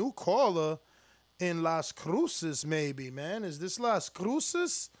we got a new caller in Las Cruces, maybe, man. Is this Las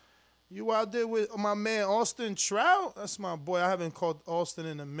Cruces? You out there with my man Austin Trout? That's my boy. I haven't called Austin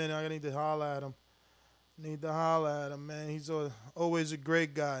in a minute. I need to holler at him. Man. He's always a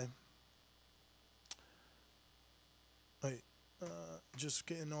great guy. Wait, just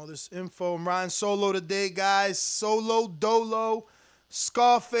getting all this info. I'm riding solo today, guys. Solo, Dolo,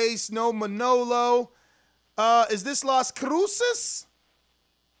 Scarface, no Manolo. Is this Las Cruces?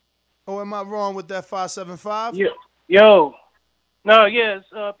 Or am I wrong with that 575? Yo. No, yeah, it's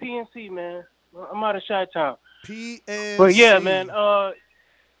PNC, man. I'm out of Chi-Town. PNC. But yeah, man.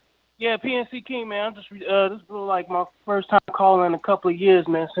 PNC King, man. I'm just this is like my first time calling in a couple of years,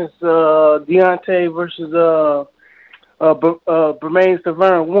 man. Since Deontay versus Bermain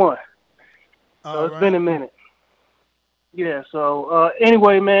Stavern won. So it's been a minute. Yeah. So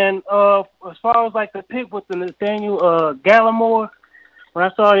anyway, man. As far as like the pick with the Nathaniel Gallimore, when I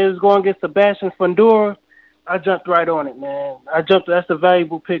saw he was going against Sebastian Fundora, I jumped right on it, man. That's a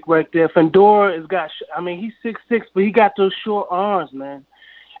valuable pick right there. Fundora has got, he's 6'6", but he got those short arms, man.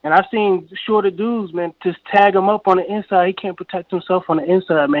 And I've seen shorter dudes, man, just tag him up on the inside. He can't protect himself on the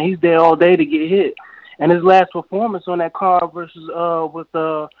inside, man. He's there all day to get hit. And his last performance on that card versus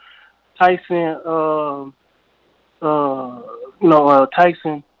Tyson,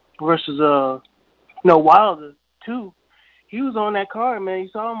 Tyson versus Wilder too. He was on that card, man. You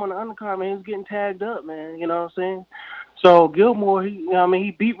saw him on the undercard, man. He was getting tagged up, man. You know what I'm saying? So Gilmore,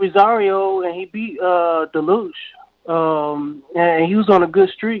 he beat Rosario and he beat Deluche. And he was on a good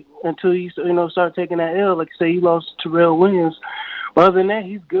streak until he, started taking that L. Like you say, he lost to Terrell Williams. But other than that,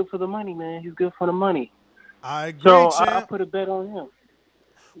 he's good for the money, man. He's good for the money. I agree, so champ. I put a bet on him.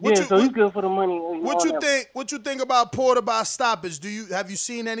 He's good for the money. What you think about Porter by stoppage? Have you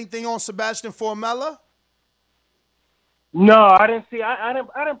seen anything on Sebastian Formella? No, I didn't see. I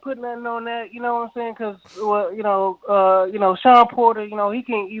didn't put nothing on that. You know what I'm saying? Because Sean Porter, he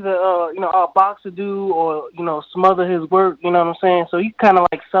can either outbox a dude or smother his work. You know what I'm saying? So he kind of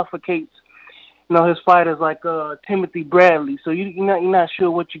like suffocates, his fighters like Timothy Bradley. So you're not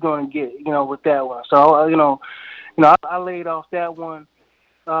sure what you're gonna get, with that one. So I laid off that one.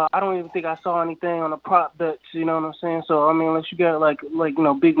 I don't even think I saw anything on the prop bets, you know what I'm saying? So unless you got like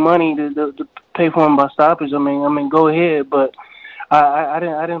big money to pay for them by stoppage, go ahead. But I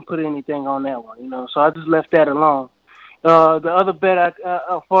didn't put anything on that one, So I just left that alone. The other bet, as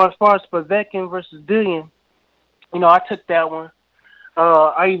far as Povetkin versus Dillian, I took that one.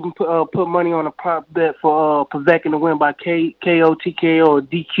 I even put money on a prop bet for Povetkin to win by KO, TKO, or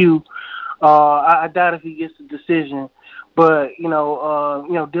DQ. I doubt if he gets the decision. But,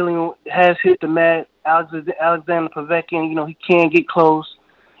 Dillian has hit the mat. Alexander Povetkin, he can get close.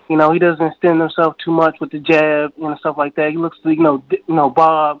 He doesn't extend himself too much with the jab and stuff like that. He looks to,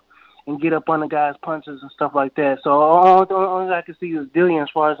 bob and get up on the guy's punches and stuff like that. So all I can see is Dillian as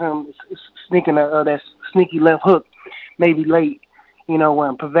far as him sneaking that sneaky left hook, maybe late, when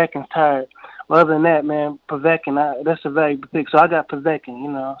Povetkin's tired. But other than that, man, Povetkin, that's a valuable pick. So I got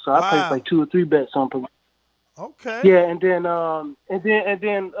Povetkin, So I placed like 2 or 3 bets on Povetkin. Okay. Yeah, and then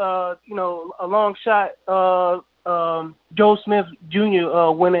a long shot, Joe Smith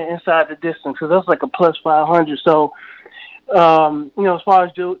Jr. Winning inside the distance, because that's like a plus 500. So, as far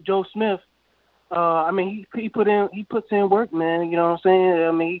as Joe Smith, he puts in work, man. You know what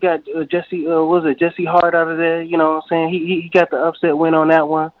I'm saying? He got Jesse Hart out of there. You know what I'm saying? He got the upset win on that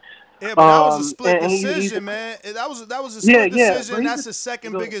one. Yeah, but that was a split decision, man. That was a split decision. That's his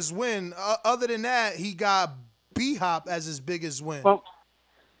second biggest win. Other than that, he got B-Hop as his biggest win.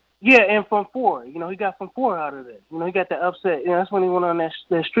 And from 4. He got from 4 out of it. He got the upset. That's when he went on that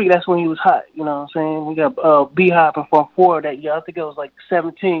streak. That's when he was hot. You know what I'm saying? He got B-Hop and from 4 that year. I think it was like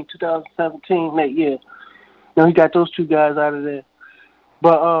 2017 that year. He got those 2 guys out of there.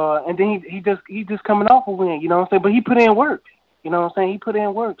 But and then he just coming off a win, you know what I'm saying? But he put in work, you know what I'm saying? He put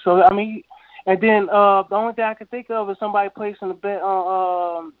in work. So I mean, and then the only thing I can think of is somebody placing a bet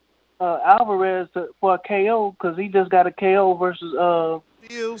on Alvarez for a KO because he just got a KO versus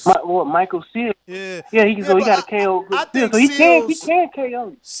Michael Seals. Yeah, he got a KO. I think so he Seals, can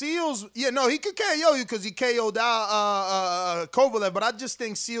KO. Seals, he could KO you because he KO'd out Kovalev, but I just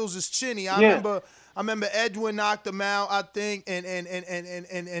think Seals is chinny. I remember Edwin knocked him out, I think,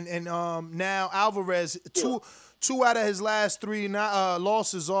 and now Alvarez two out of his last 3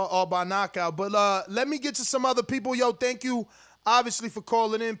 losses all by knockout. But let me get to some other people. Yo, thank you obviously for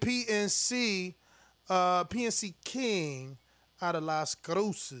calling in. PNC King out of Las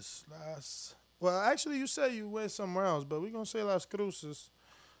Cruces. Well, actually, you said you went somewhere else, but we're going to say Las Cruces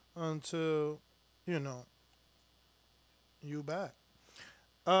until, you back.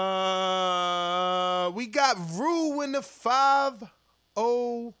 We got Rue in the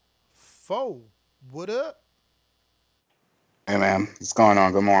 504. What up? Hey, man. What's going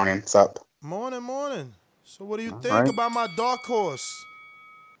on? Good morning. What's up? Morning. So what do you think about my dark horse?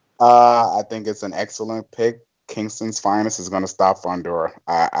 I think it's an excellent pick. Kingston's Finest is going to stop Fundora.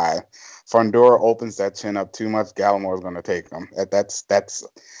 Fundora opens that chin up too much. Gallimore is going to take him. That's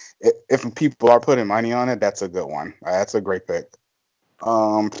if people are putting money on it, that's a good one. That's a great pick.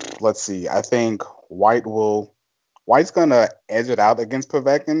 Let's see. I think White's going to edge it out against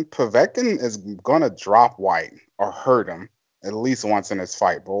Povetkin. Povetkin is going to drop White or hurt him at least once in his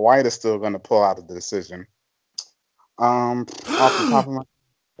fight, but White is still going to pull out the decision. Off the top of my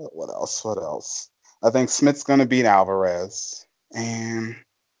head, what else? I think Smith's going to beat Alvarez, and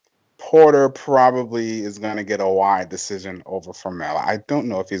Porter probably is going to get a wide decision over Formella. I don't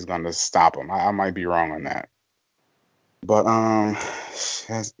know if he's going to stop him. I might be wrong on that. But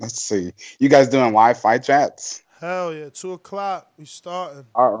let's see. You guys doing live fight chats? Hell yeah, 2:00. We starting.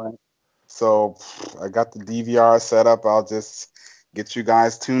 All right. So I got the DVR set up. I'll just get you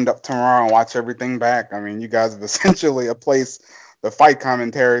guys tuned up tomorrow and watch everything back. I mean, you guys have essentially replaced the fight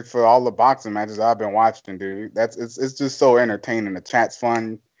commentary for all the boxing matches I've been watching, dude. It's just so entertaining. The chat's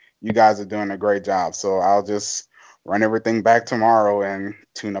fun. You guys are doing a great job. So I'll just run everything back tomorrow and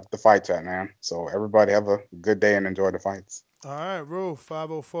tune up the fight chat, man. So everybody have a good day and enjoy the fights. All right, Rue,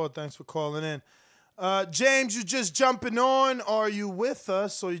 504. Thanks for calling in. James, you just jumping on? Are you with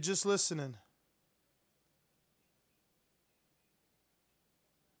us or you just listening?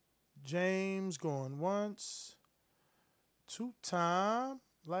 James going once. 2 time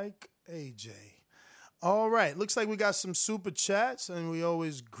like AJ. All right. Looks like we got some super chats, and we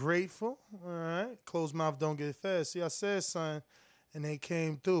always grateful. All right. Closed mouth don't get fed. See, I said something, and they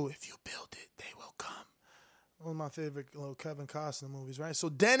came through. If you build it, they will come. One of my favorite little Kevin Costner movies, right? So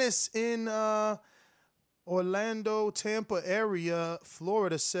Dennis in Orlando, Tampa area,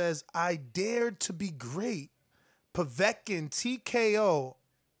 Florida says, I dared to be great. Povetkin, TKO.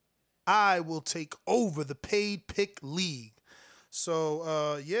 I will take over the paid pick league.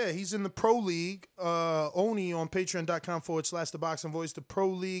 So, he's in the Pro League, only on patreon.com/The Boxing Voice, the Pro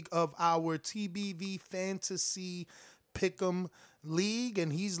League of our TBV Fantasy Pick'em League.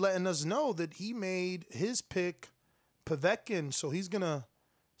 And he's letting us know that he made his pick Povetkin. So he's going to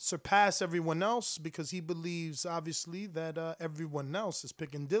surpass everyone else because he believes, obviously, that everyone else is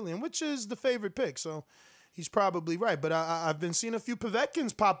picking Dillian, which is the favorite pick. So he's probably right. But I've been seeing a few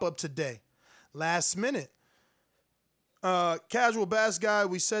Povetkins pop up today, last minute. Casual Bass Guy,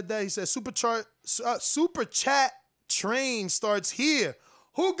 we said that. He said, Super Chat train starts here.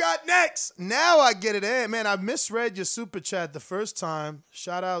 Who got next? Now I get it. Hey, man, I misread your Super Chat the first time.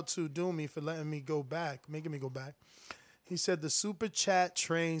 Shout out to Doomy for letting me go back, making me go back. He said the Super Chat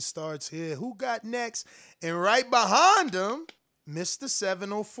train starts here. Who got next? And right behind him, Mr.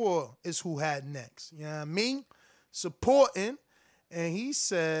 704 is who had next. You know what I mean? Supporting. And he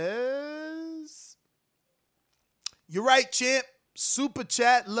says, you're right, champ. Super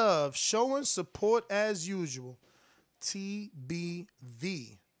Chat love. Showing support as usual.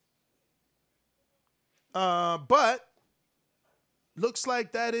 TBV. But looks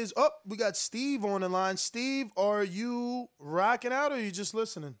like that is... Oh, we got Steve on the line. Steve, are you rocking out or are you just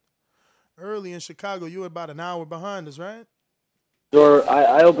listening? Early in Chicago, you were about an hour behind us, right?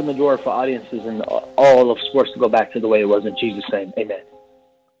 I opened the door for audiences in all of sports to go back to the way it was in Jesus' name. Amen.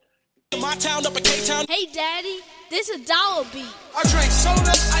 My town up in K-Town. Hey, Daddy, this a dollar beat. I drink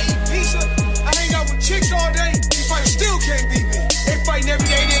soda, I eat pizza, I hang out with chicks all day. These fighters still can't beat me. They fighting every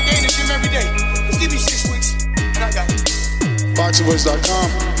day, they in the gym every day. Just give me 6 weeks, and I got it. BoxingVoice.com.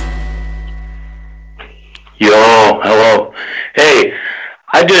 Yo, hello. Hey,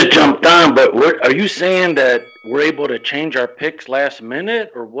 I I just jumped on, but are you saying that we're able to change our picks last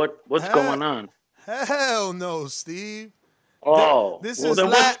minute, or what's going on? Hell no, Steve. Oh, this well,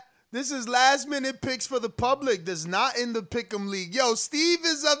 is last minute picks for the public. That's not in the Pick'em League. Yo, Steve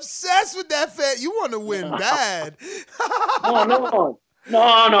is obsessed with that You want to win bad.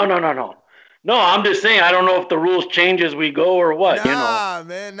 No. No, I'm just saying, I don't know if the rules change as we go or what, Nah.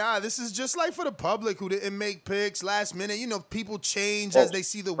 This is just like for the public who didn't make picks last minute. You know, people change as they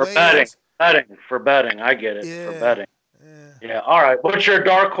see the way. For betting. I get it. For betting. Yeah. All right. What's your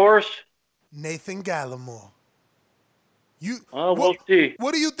dark horse? Nathan Gallimore. We'll see.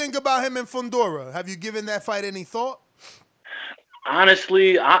 What do you think about him in Fundora? Have you given that fight any thought?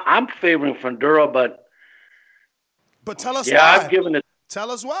 Honestly, I'm favoring Fundora, but tell us why. I've given it. Tell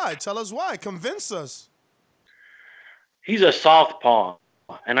us why. Convince us. He's a southpaw,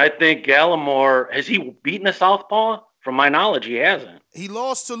 and I think Gallimore, has he beaten a southpaw? From my knowledge, he hasn't. He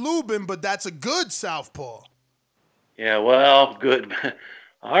lost to Lubin, but that's a good southpaw. Yeah, well, good.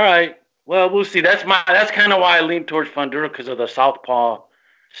 All right. Well, we'll see. That's kind of why I lean towards Fundora, because of the southpaw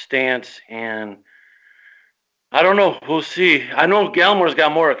stance, and I don't know. We'll see. I know Gallimore's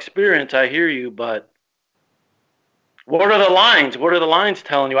got more experience. I hear you, but what are the lines? What are the lines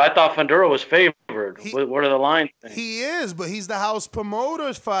telling you? I thought Fundora was favored. What are the lines saying? He is, but he's the house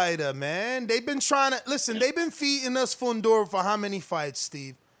promoter's fighter, man. They've been trying to listen. They've been feeding us Fundora for how many fights,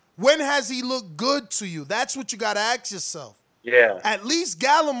 Steve? When has he looked good to you? That's what you got to ask yourself. Yeah. At least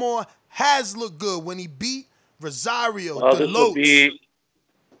Gallimore has looked good when he beat Rosario.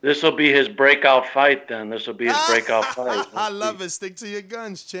 This will be his breakout fight. Then this will be his breakout fight. I love it. Stick to your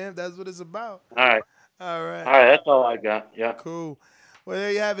guns, champ. That's what it's about. All right. That's all I got. Yeah. Cool. Well,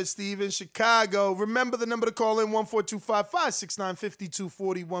 there you have it, Steve, in Chicago. Remember the number to call in,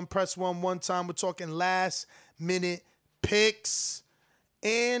 14255-695-5241. Press 1 time. We're talking last-minute picks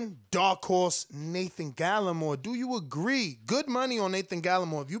and dark horse Nathan Gallimore. Do you agree? Good money on Nathan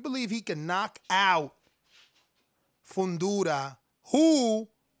Gallimore. If you believe he can knock out Fundora, who,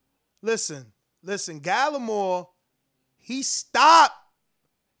 listen, Gallimore, he stopped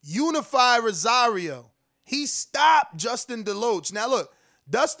Unify Rosario. He stopped Justin DeLoach. Now, look,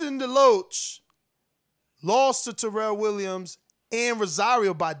 Dustin DeLoach lost to Terrell Williams and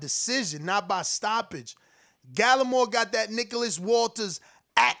Rosario by decision, not by stoppage. Gallimore got that Nicholas Walters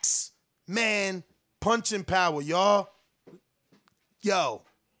X-Man punching power, y'all. Yo,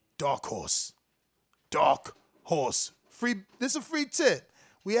 dark horse. Free. This is a free tip.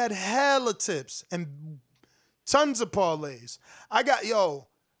 We had hella tips and tons of parlays. I got,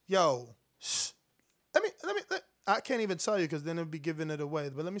 Let me. I can't even tell you because then it'll be giving it away.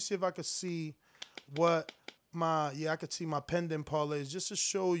 But let me see if I could see what I could see my pending parlays just to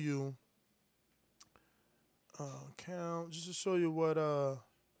show you. Just to show you what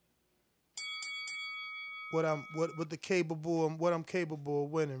I'm capable of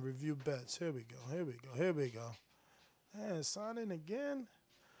winning. Review bets. Here we go. And sign in again.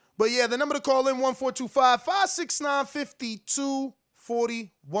 But yeah, the number to call in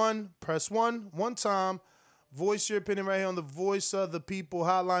 1-425-569-5241. Press 1 time. Voice your opinion right here on the Voice of the People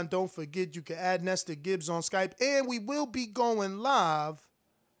hotline. Don't forget you can add Nestor Gibbs on Skype, and we will be going live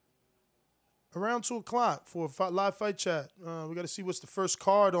around 2 o'clock for a live fight chat. We got to see what's the first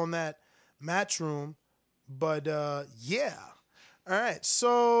card on that match room, but yeah. All right,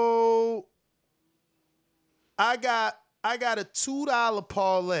 so I got a $2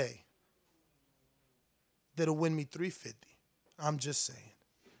 parlay that'll win me $350. I'm just saying.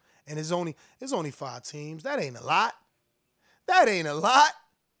 And it's only 5 teams. That ain't a lot.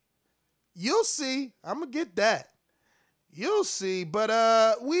 You'll see. I'm going to get that. You'll see.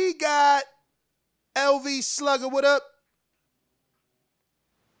 But we got LV Slugger. What up?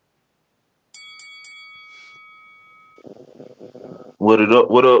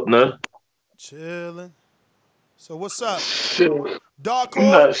 What up, man? Chilling. So what's up? Shit. Dark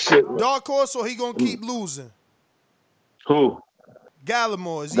horse, or he going to keep losing? Who?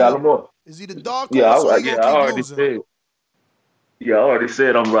 Gallimore. Is he the dark horse? Yeah, or he gonna keep losing? I already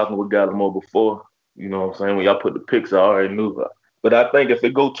said I'm rocking with Gallimore before. You know what I'm saying? When y'all put the picks, I already knew that. But I think if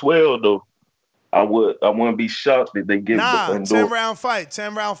it go 12 though, I wouldn't be shocked if they give the 10-round fight.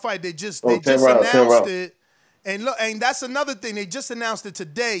 10-round fight. They just announced it. And look, and that's another thing. They just announced it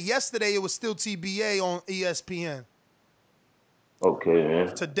today. Yesterday it was still TBA on ESPN. Okay,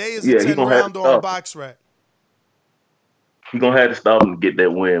 man. Today is a 10-round on BoxRec. He's going to have to stop him to get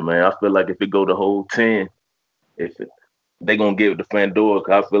that win, man. I feel like if it go the whole 10, they going to give it to Fundora,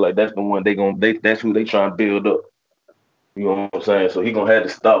 because I feel like that's the one that's who they trying to build up. You know what I'm saying? So he going to have to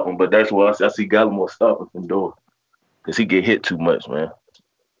stop him, but that's why I see Gallimore stopping Fundora, because he get hit too much, man.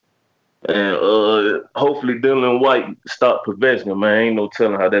 And hopefully Dylan White stop Povetkin, man. Ain't no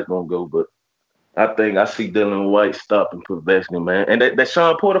telling how that's gonna go, but I think I see Dylan White stopping Povetkin, man. And that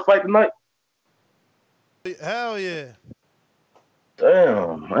Sean Porter fight tonight. Hell yeah.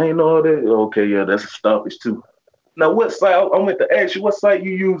 Damn, I ain't know that. Okay, yeah, that's a stoppage too. Now, what site? I went to ask you, what site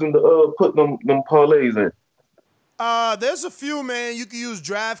you using to put them parlays in? There's a few, man. You can use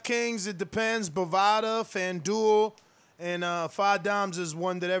DraftKings. It depends. Bovada, FanDuel, and 5 Dimes is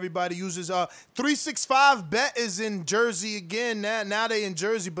one that everybody uses. 365 Bet is in Jersey again. Now they in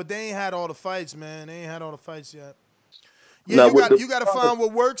Jersey, but they ain't had all the fights, man. They ain't had all the fights yet. Yeah, you got to find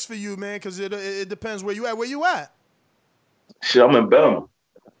what works for you, man, because it depends where you at. Where you at? Shit, I'm in Bama.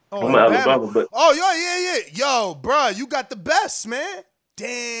 Oh, I'm in Alabama, but yeah. Yo, bruh, you got the best, man.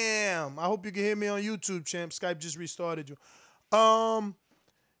 Damn. I hope you can hear me on YouTube, champ. Skype just restarted you. Bama,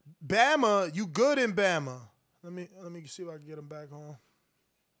 you good in Bama. Let me see if I can get him back home.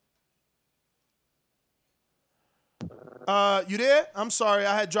 You there? I'm sorry,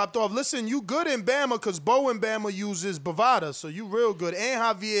 I had dropped off. Listen, you good in Bama because Bo in Bama uses Bovada, so you real good. And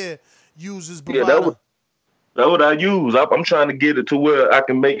Javier uses Bovada. Yeah, that's what I use. I'm trying to get it to where I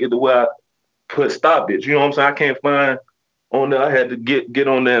can make it to where I put stoppage. You know what I'm saying? I can't find on there. I had to get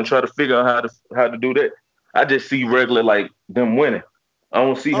on there and try to figure out how to do that. I just see regular like them winning. I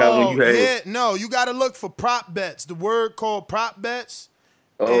don't see how when you have. Yeah, no, you got to look for prop bets. The word called prop bets.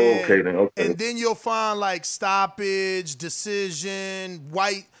 Okay. And then you'll find like stoppage, decision,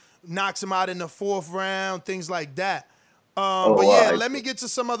 White knocks him out in the 4th round, things like that. But yeah, let me get to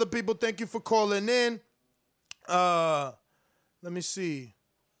some other people. Thank you for calling in. Let me see.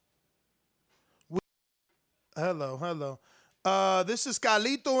 Hello. This is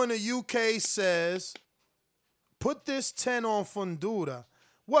Carlito in the UK says, put this 10 on Fundura.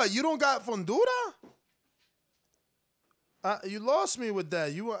 What, you don't got Fundura? You lost me with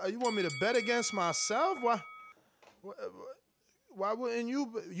that. You want me to bet against myself? Why wouldn't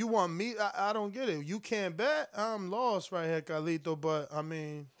you? You want me? I don't get it. You can't bet? I'm lost right here, Carlito. But, I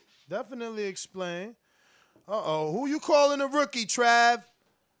mean, definitely explain. Who you calling a rookie, Trav?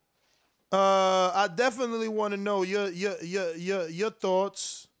 I definitely want to know your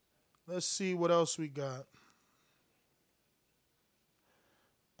thoughts. Let's see what else we got.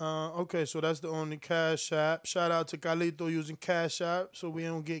 Okay, so that's the only Cash App. Shout out to Carlito using Cash App so we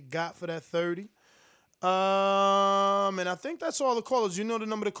don't get got for that 30. And I think that's all the callers. You know the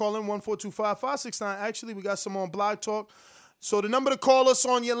number to call in, 1-425-569. Actually, we got some on Blog Talk. So the number to call us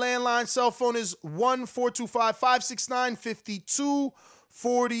on your landline cell phone is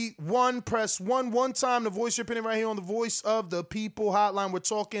 1-425-569-5241. Press 1 time. The voice you're pinning right here on the Voice of the People hotline. We're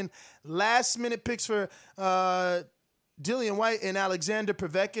talking last-minute picks for Dillian White and Alexander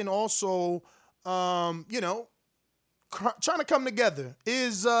Povetkin. Also, trying to come together.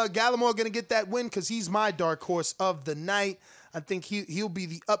 Is Gallimore going to get that win? Because he's my dark horse of the night. I think he'll be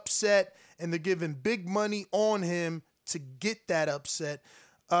the upset, and they're giving big money on him to get that upset.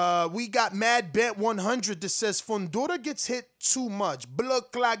 We got Mad Bet 100 that says Fundora gets hit too much.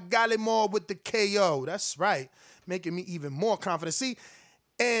 Blood clot Gallimore with the KO. That's right. Making me even more confident. See,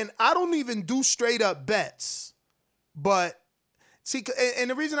 and I don't even do straight up bets. But see, and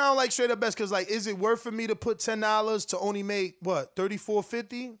the reason I don't like straight up bets because, like, is it worth for me to put $10 to only make what,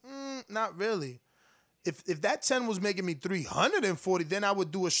 $34.50? Not really. If that 10 was making me $340, then I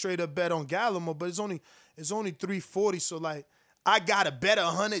would do a straight up bet on Gallimore. But it's only $340, so like I gotta bet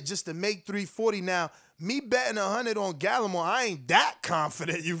 100 just to make $340. Now, me betting 100 on Gallimore, I ain't that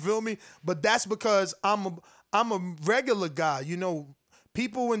confident. You feel me? But that's because I'm a regular guy. You know,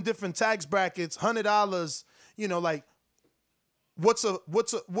 people in different tax brackets, $100. You know, like what's a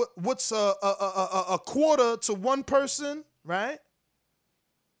quarter to one person, right?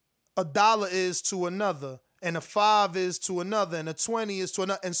 $1 is to another, and a 5 is to another, and a 20 is to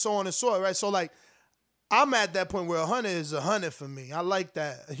another, and so on and so on, right? So like, I'm at that point where 100 is 100 for me. I like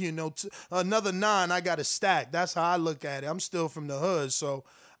that. You know, another 9, I got to stack. That's how I look at it. I'm still from the hood, so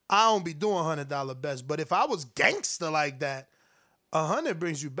I don't be doing $100 bets. But if I was gangster like that, 100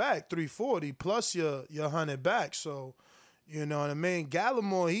 brings you back $340 plus your 100 back. So, you know what I mean?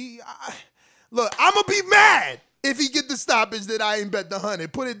 Gallimore, look, I'm going to be mad if he get the stoppage that I ain't bet the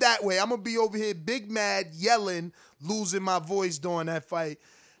 100. Put it that way. I'm going to be over here big mad, yelling, losing my voice during that fight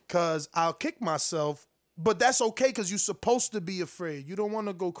because I'll kick myself. But that's okay because you're supposed to be afraid. You don't want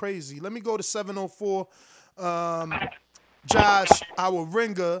to go crazy. Let me go to 704. Josh, our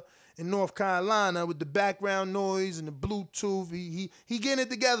ringer in North Carolina with the background noise and the Bluetooth. He getting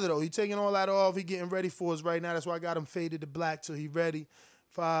it together, though. He taking all that off. He getting ready for us right now. That's why I got him faded to black till he ready.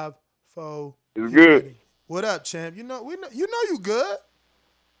 5, 4. It's good. Ready. What up, champ? You know you good.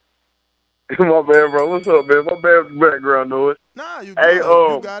 My bad, bro. What's up, man? My bad background noise. Nah, you Hey,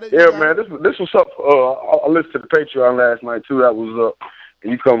 got it. yeah, man. This was up. I listened to the Patreon last night too. That was up,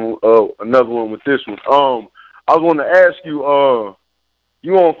 and you come another one with this one. I was going to ask you.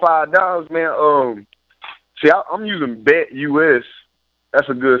 You on $5, man? See, I'm using BetUS. That's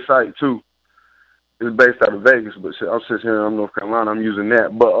a good site too. It's based out of Vegas, but I'm sitting here in North Carolina. I'm using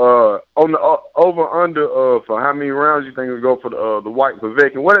that. But on the over under for how many rounds you think it'll go for the white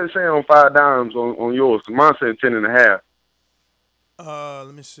Povetkin? What is it saying on $5 on yours? Mine said 10.5.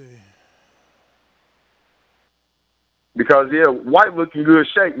 Let me see. Because white looking good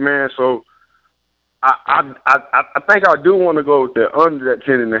shape, man. So I think I do want to go with that under that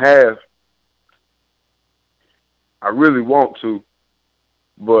 10.5. I really want to,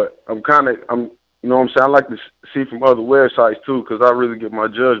 but you know what I'm saying? I like to see from other websites too, because I really get my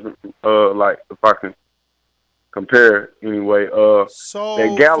judgment, like if I can compare anyway. So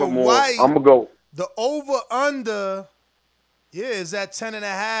that Gallimore, I'm gonna go. The over under, is at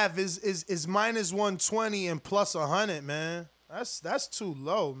 10.5 is minus 120 and plus 100, man. That's too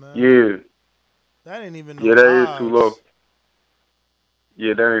low, man. Yeah. That ain't even. Yeah, that is too low.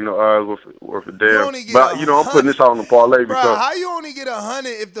 Yeah, that ain't no odds worth a damn. But I'm putting this out on the parlay because how you only get 100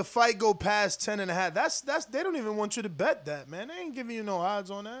 if the fight go past 10.5? That's they don't even want you to bet that, man. They ain't giving you no odds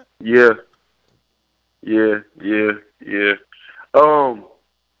on that. Yeah.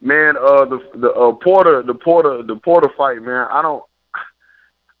 Man, the Porter fight, man. I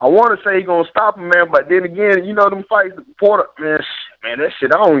want to say he gonna stop him, man, but then again, them fights, Porter, man, that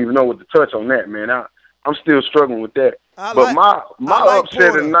shit. I don't even know what to touch on that, man. I'm still struggling with that. But my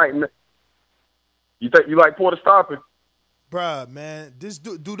upset of the night, man. You like Porter stopping? Bruh, man, this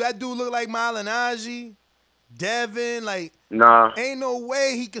do that dude look like Malignaggi? Devin, like, nah, ain't no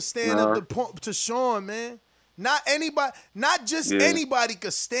way he could stand up to Sean, man. Not anybody, not just anybody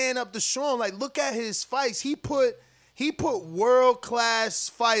could stand up to Sean. Like, look at his fights. He put world-class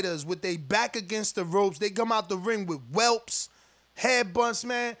fighters with their back against the ropes. They come out the ring with whelps, head bumps,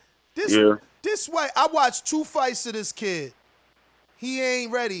 man. This way, I watched 2 fights of this kid. He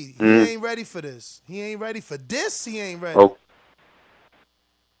ain't ready. He ain't ready for this. He ain't ready for this. He ain't ready.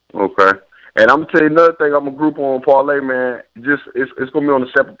 Okay. And I'm gonna tell you another thing. I'm a group on parlay, man. It's gonna be on a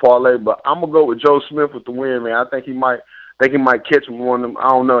separate parlay, but I'm gonna go with Joe Smith with the win, man. I think he might catch him one of them. I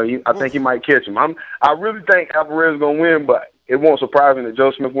don't know. I think he might catch him. I really think Alvarez is gonna win, but it won't surprise me that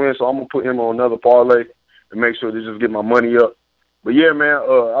Joe Smith wins. So I'm gonna put him on another parlay and make sure to just get my money up. But yeah, man,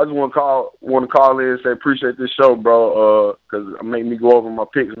 I just want to call in and say appreciate this show, bro. Because it made me go over my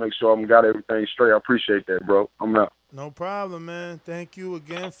picks, make sure I got everything straight. I appreciate that, bro. I'm out. No problem, man. Thank you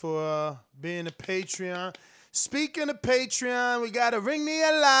again for being a Patreon. Speaking of Patreon, we got to ring the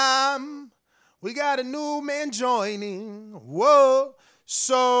alarm. We got a new man joining. Whoa.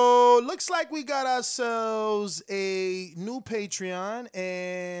 So looks like we got ourselves a new Patreon,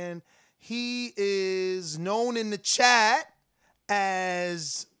 and he is known in the chat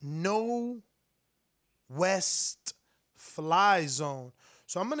as No West Fly Zone.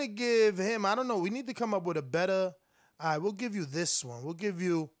 So I'm going to give him, I don't know, we need to come up with a better, all right, we'll give you this one. We'll give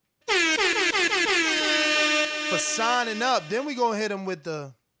you, for signing up, then we going to hit him with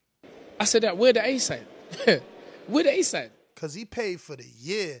the. I said that, where the A at? Where the A at? Because he paid for the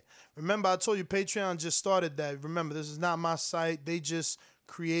year. Remember, I told you Patreon just started that. Remember, this is not my site. They just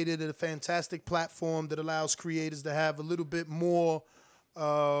created a fantastic platform that allows creators to have a little bit more,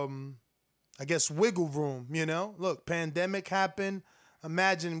 I guess, wiggle room, Look, pandemic happened.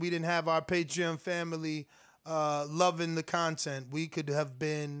 Imagine we didn't have our Patreon family loving the content. We could have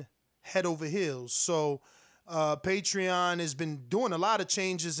been head over heels. So Patreon has been doing a lot of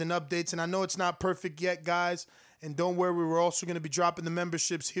changes and updates, and I know it's not perfect yet, guys. And don't worry, we're also going to be dropping the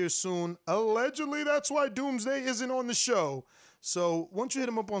memberships here soon. Allegedly, that's why Doomsday isn't on the show. So once you hit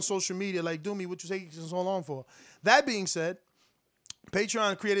him up on social media, like, Doomy, what you taking so long for? That being said,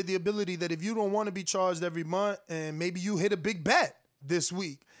 Patreon created the ability that if you don't want to be charged every month and maybe you hit a big bet this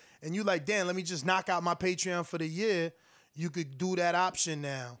week and you like, damn, let me just knock out my Patreon for the year, you could do that option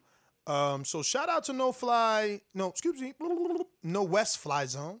now. So shout out to No West Fly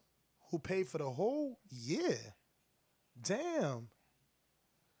Zone, who paid for the whole year. Damn.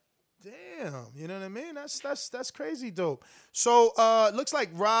 You know what I mean? That's crazy dope. So looks like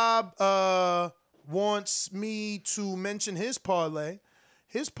Rob wants me to mention his parlay.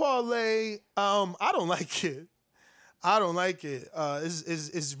 His parlay, I don't like it.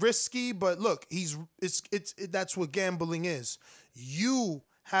 It's risky, but look, that's what gambling is. You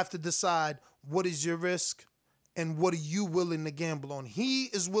have to decide what is your risk and what are you willing to gamble on. He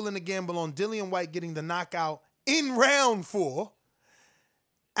is willing to gamble on Dillian Whyte getting the knockout in round 4.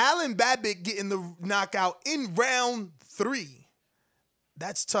 Alan Babbitt getting the knockout in round 3.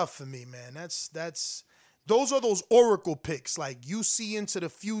 That's tough for me, man. Those are those oracle picks. Like, you see into the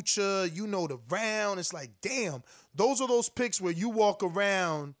future, you know the round. It's like, damn. Those are those picks where you walk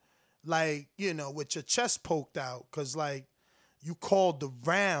around like, you know, with your chest poked out, because, like, you called the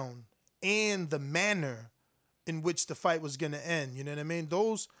round and the manner in which the fight was going to end. You know what I mean?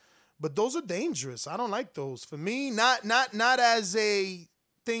 Those are dangerous. I don't like those. For me, not as a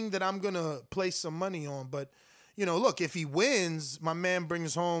thing that I'm going to place some money on, but, you know, look, if he wins, my man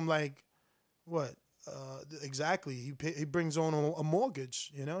brings home, like, what? Exactly. He brings on a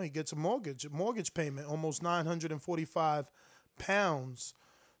mortgage, you know? He gets a mortgage payment, almost £945.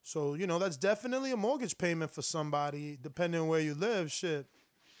 So, you know, that's definitely a mortgage payment for somebody, depending on where you live. Shit.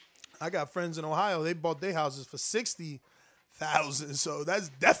 I got friends in Ohio, they bought their houses for $60,000, so that's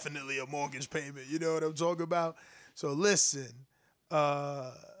definitely a mortgage payment. You know what I'm talking about? So listen,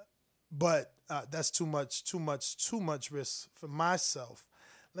 but that's too much risk for myself.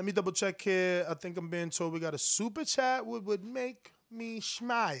 Let me double check here. I think I'm being told we got a super chat would make me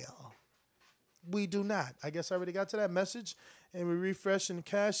smile. We do not. I guess I already got to that message, and we refreshed in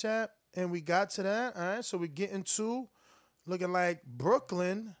Cash App, and we got to that. All right, so we get into looking like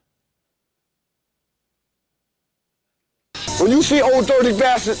Brooklyn. When you see old dirty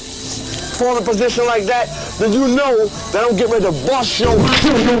bastard fall in a position like that, then you know that I'm getting ready to bust your.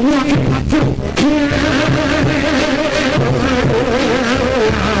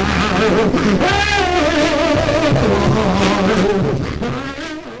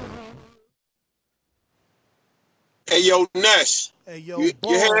 Hey, yo, Ness. Hey, yo, you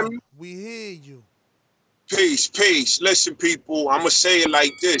hear me? We hear you. Peace. Listen, people, I'm going to say it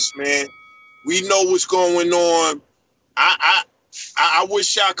like this, man. We know what's going on. I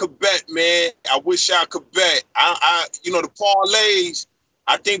wish I could bet, man. I wish I could bet. You know, the parlays,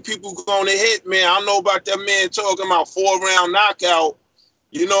 I think people going to hit, man. I don't know about that man talking about 4-round knockout.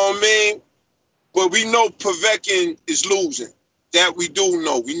 You know what I mean? But we know Povetkin is losing. That we do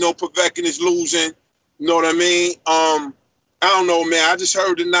know. We know Povetkin is losing. You know what I mean? I don't know, man. I just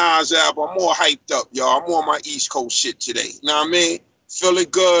heard the Nas album. I'm more hyped up, y'all. I'm on my East Coast shit today. You know what I mean? Feeling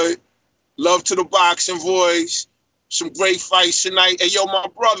good. Love to the boxing voice. Some great fights tonight. Hey, yo, my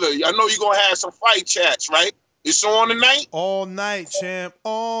brother, I know you're going to have some fight chats, right? It's on tonight? All night, champ.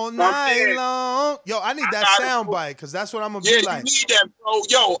 All night long. Yo, I need that sound bite, because that's what I'm going to be like. Yeah, you need that, bro.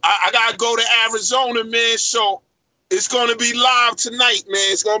 Yo, I got to go to Arizona, man, so it's going to be live tonight,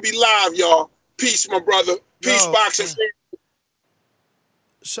 man. It's going to be live, y'all. Peace, my brother. Peace, boxing fans.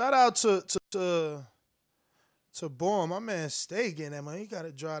 Shout out to Bourne. My man Stay getting that, man. He got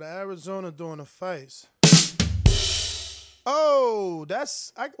to drive to Arizona during the fights. Oh,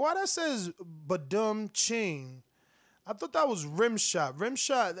 why that says Badum Ching. I thought that was rim shot. Rim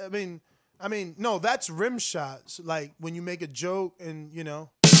shot, I mean, no, that's rim shots. Like when you make a joke and, you know.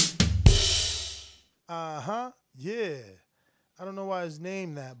 Yeah. I don't know why it's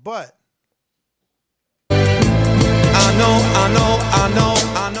named that, but.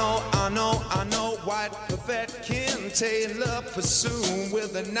 I know White Povetkin Taylor pursuing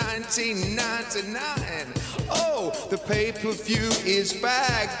with a 1999. Oh, the pay-per-view is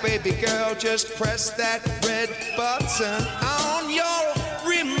back, baby girl. Just press that red button on your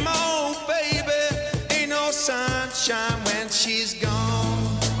remote, baby. Ain't no sunshine when she's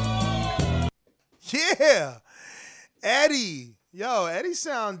gone. Yeah, Eddie. Yo, Eddie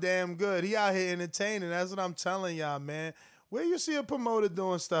sound damn good. He out here entertaining. That's what I'm telling y'all, man. Where you see a promoter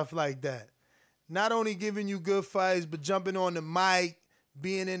doing stuff like that? Not only giving you good fights, but jumping on the mic,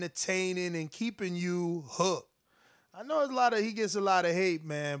 being entertaining, and keeping you hooked. I know he gets a lot of hate,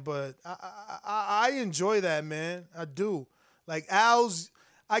 man, but I enjoy that, man. I do. Like I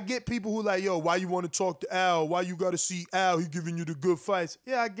get people who like, yo, why you want to talk to Al? Why you got to see Al? He giving you the good fights.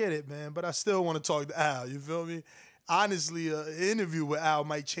 Yeah, I get it, man, but I still want to talk to Al. You feel me? Honestly, an interview with Al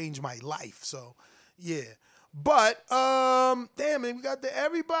might change my life. So, yeah. But, damn, man, we got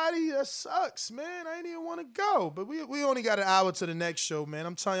everybody. That sucks, man. I ain't even want to go. But we only got an hour to the next show, man.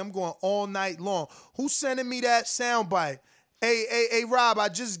 I'm telling you, I'm going all night long. Who's sending me that soundbite? Hey, Rob, I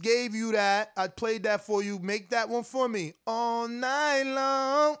just gave you that. I played that for you. Make that one for me. All night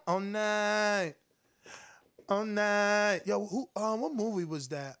long. All night. All night. Yo, what movie was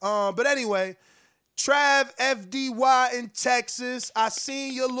that? But anyway, Trav FDY in Texas. I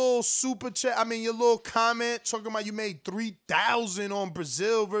seen your little your little comment talking about you made 3,000 on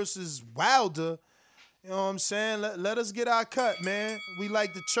Brazil versus Wilder. You know what I'm saying? Let us get our cut, man. We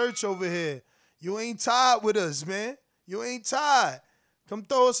like the church over here. You ain't tired with us, man. You ain't tired. Come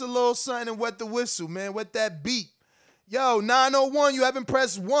throw us a little something and wet the whistle, man. Wet that beat. Yo, 901, you haven't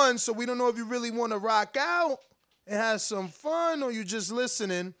pressed 1, so we don't know if you really want to rock out and have some fun or you just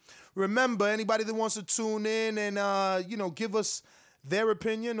listening. Remember, anybody that wants to tune in and, give us their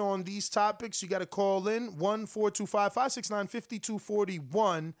opinion on these topics, you got to call in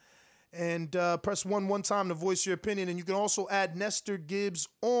 1-425-569-5241 and press 1 one time to voice your opinion. And you can also add Nestor Gibbs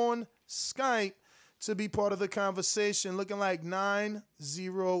on Skype to be part of the conversation. Looking like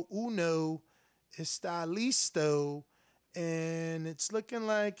 901 está listo. And it's looking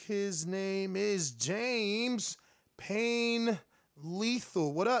like his name is James Payne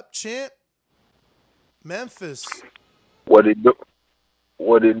Lethal. What up, champ? Memphis. What it do?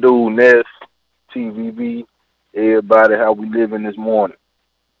 What it do, Ness, TVB, everybody, how we living this morning?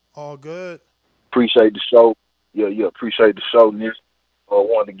 All good. Appreciate the show. Yeah, appreciate the show, Ness. I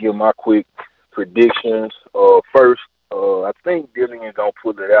wanted to give my quick predictions. First, I think Dillian gonna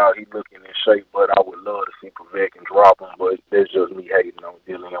pull it out. He looking in shape, but I would love to see Povetkin drop him. But that's just me hating on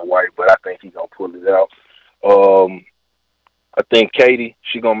Dillian White. But I think he gonna pull it out. I think Katie,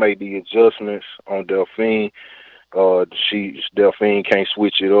 she gonna make the adjustments on Delphine. Delphine can't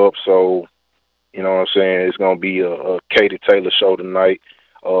switch it up, so you know what I'm saying. It's gonna be a Katie Taylor show tonight.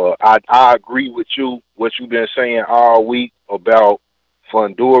 I agree with you. What you've been saying all week about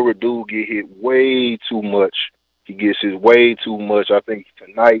Fundora, dude get hit way too much. He gets his way too much. I think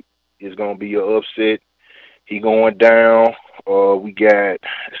tonight is gonna be an upset. He going down. We got,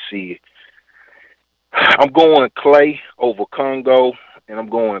 let's see. I'm going Clay over Congo, and I'm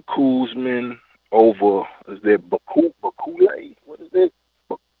going Kuzman over, is that Bakule? What is it?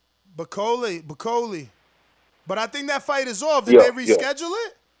 Bakole. But I think that fight is off. Did they reschedule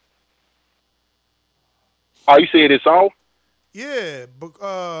it? Oh, you said it's off? Yeah, but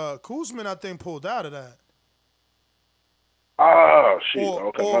Kuzman, I think, pulled out of that. Oh, shit.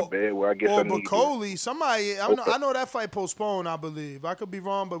 Okay, my bad. Well, I guess I need Bakole, somebody, I know that fight postponed, I believe. I could be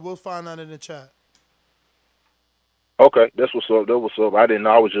wrong, but we'll find out in the chat. Okay, that's what's up. That what's up. I didn't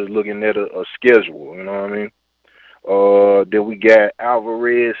know. I was just looking at a schedule. You know what I mean? Then we got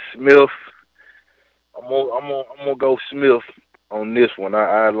Alvarez Smith. I'm gonna go Smith on this one.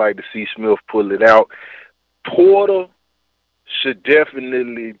 I'd like to see Smith pull it out. Porter should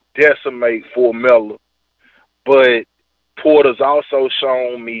definitely decimate Formella, but Porter's also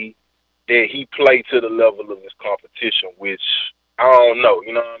shown me that he played to the level of his competition, which I don't know.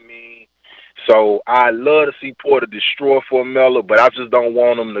 You know what I mean? So I love to see Porter destroy Formella, but I just don't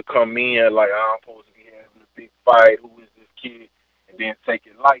want him to come in like I'm supposed to be having a big fight. Who is this kid? And then take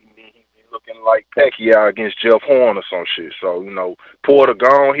it light, and then he's looking like Pacquiao against Jeff Horn or some shit. So Porter,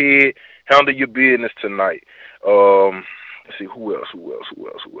 go ahead, handle your business tonight. Let's see who else.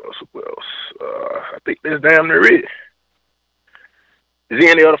 I think that's damn near it. Is there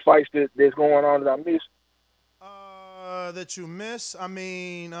any other fights that's going on that I missed? That you miss? I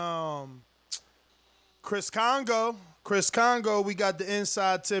mean, Chris Congo, we got the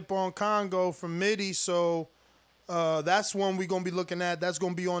inside tip on Congo from Mitty, so that's one we're going to be looking at. That's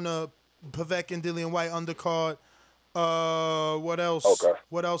going to be on the Povetkin Dillian White undercard. What else? Okay.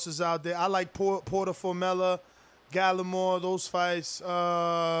 What else is out there? I like Porter Formella, Gallimore, those fights.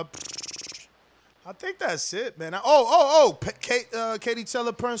 I think that's it, man. Katie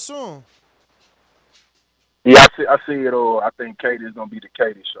Taylor Prince-Soon. Yeah, I see it all. I think Katie is gonna be the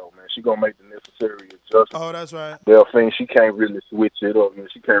Katie show, man. She gonna make the necessary adjustments. Oh, that's right. Delphine, she can't really switch it up, man.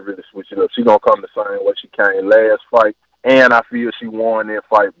 She can't really switch it up. She gonna come the same way she came last fight, and I feel she won that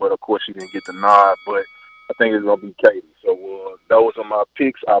fight, but of course she didn't get the nod. But I think it's gonna be Katie. So those are my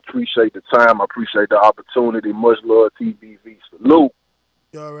picks. I appreciate the time. I appreciate the opportunity. Much love, TBV. Salute.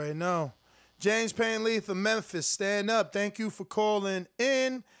 You already know. James Payne Lethal, Memphis, stand up. Thank you for calling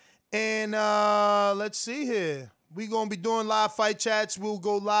in. And let's see here. We're going to be doing live fight chats. We'll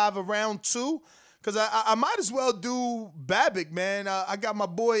go live around 2 because I might as well do Babbitt, man. I got my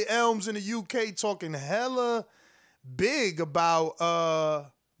boy Elms in the UK talking hella big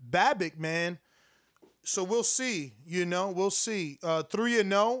about Babbitt, man. So we'll see, we'll see.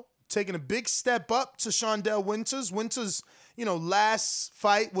 3-0, taking a big step up to Shondell Winters. Winters, last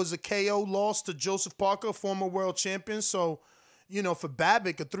fight was a KO loss to Joseph Parker, former world champion. So, for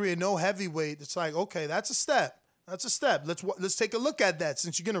Babbitt, a 3-0 heavyweight, it's like, okay, that's a step. That's a step. Let's take a look at that.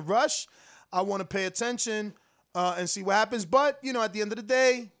 Since you're going to rush, I want to pay attention and see what happens. But, at the end of the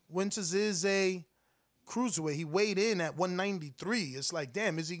day, Winters is a cruiserweight. He weighed in at 193. It's like,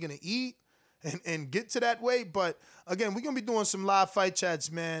 damn, is he going to eat and get to that weight? But, again, we're going to be doing some live fight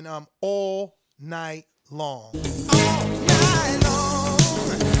chats, man, all night long.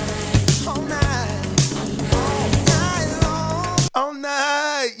 All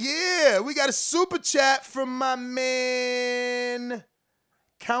night, yeah. We got got a super chat from my man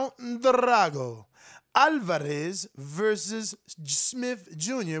Count Drago. Alvarez versus Smith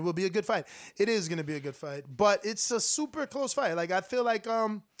Jr. will be a good fight. It is going to be a good fight, but it's a super close fight. Like I feel like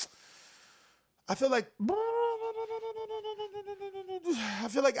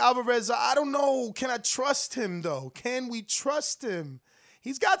Alvarez, I don't know. Can I trust him though? Can we trust him?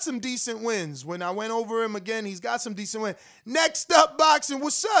 He's got some decent wins. When I went over him again, he's got some decent wins. Next up, boxing.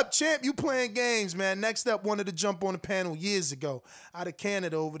 What's up, champ? You playing games, man. Next up, wanted to jump on the panel years ago out of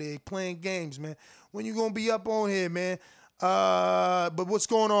Canada over there playing games, man. When you going to be up on here, man? But what's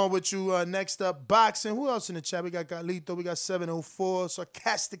going on with you? Next up, boxing. Who else in the chat? We got Galito. We got 704.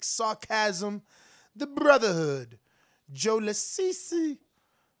 Sarcastic Sarcasm. The Brotherhood. Joe Lasisi.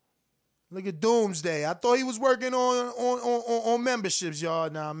 Look at Doomsday. I thought he was working on memberships, y'all.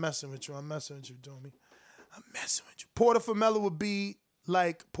 Nah, I'm messing with you. Doomy. I'm messing with you. Porter Famella would be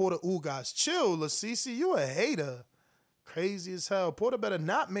like Porter Ugas. Chill, Lasisi. You a hater. Crazy as hell. Porter better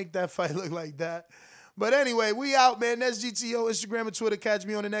not make that fight look like that. But anyway, we out, man. That's GTO, Instagram and Twitter. Catch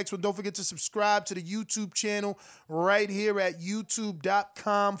me on the next one. Don't forget to subscribe to the YouTube channel right here at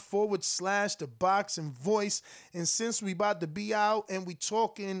youtube.com/The Boxing Voice. And since we about to be out and we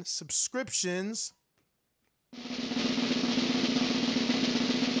talking subscriptions,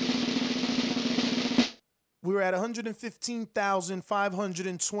 we're at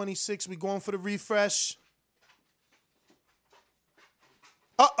 115,526. We going for the refresh.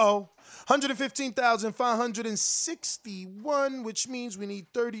 115,561, which means we need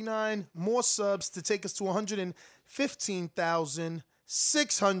 39 more subs to take us to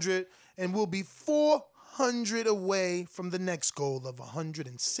 115,600, and we'll be 400 away from the next goal of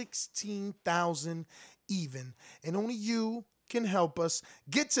 116,000 even. And only you can help us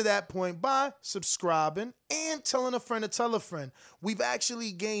get to that point by subscribing and telling a friend to tell a friend. We've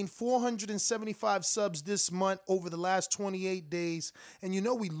actually gained 475 subs this month over the last 28 days. And you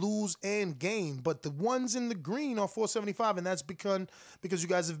know we lose and gain, but the ones in the green are 475, and that's because you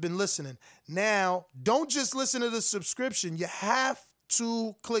guys have been listening. Now, don't just listen to the subscription. You have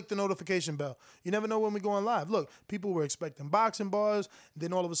to click the notification bell. You never know when we're going live. Look, people were expecting boxing bars.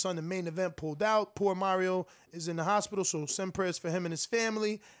 Then all of a sudden the main event pulled out. Poor Mario is in the hospital, so send prayers for him and his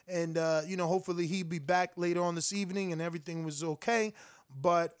family. And, hopefully he'll be back later on this evening and everything was okay.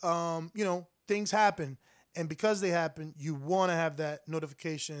 But, things happen. And because they happen, you want to have that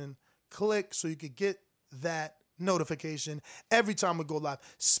notification click so you could get that notification every time we go live.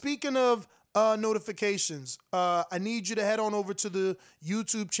 Speaking of notifications, I need you to head on over to the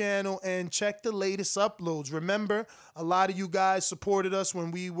YouTube channel and check the latest uploads. Remember, a lot of you guys supported us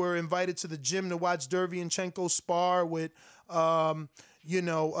when we were invited to the gym to watch Derevyanchenko spar with, a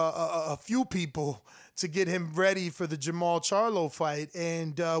few people to get him ready for the Jamal Charlo fight.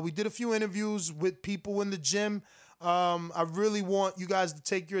 And we did a few interviews with people in the gym. I really want you guys to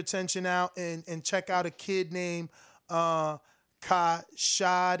take your attention out and check out a kid named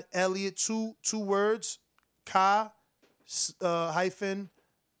Kashad Elliott, two words, hyphen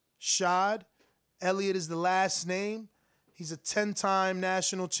Shad. Elliott is the last name. He's a 10-time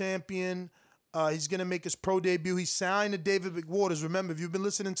national champion. He's going to make his pro debut. He signed to David McWaters. Remember, if you've been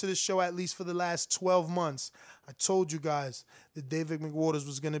listening to this show at least for the last 12 months, I told you guys that David McWaters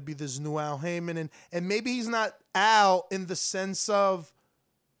was going to be this new Al Heyman. And maybe he's not Al in the sense of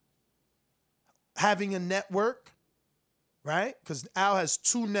having a network, right? Because Al has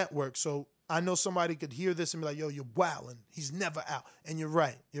two networks. So I know somebody could hear this and be like, yo, you're wilding. He's never Al. And you're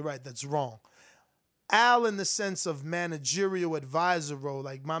right. That's wrong. Al in the sense of managerial advisor role.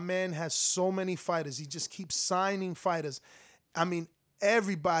 Like, my man has so many fighters. He just keeps signing fighters. I mean,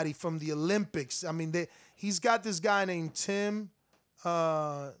 everybody from the Olympics. I mean, he's got this guy named Tim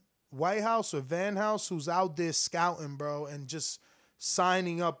Whitehouse or Van House who's out there scouting, bro, and just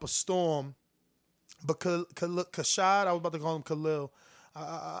signing up a storm. But Kashad, I was about to call him Khalil.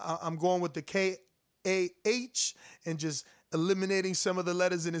 I'm going with the K-A-H and just eliminating some of the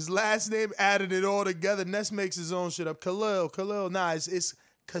letters in his last name, adding it all together. Ness makes his own shit up. Khalil. Nah, it's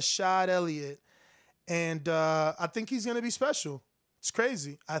Kashad Elliott. And I think he's going to be special. It's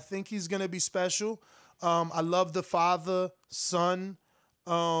crazy. I think he's going to be special. I love the father-son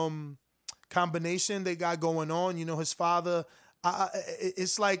combination they got going on. You know, his father,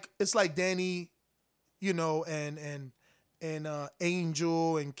 it's like Danny, and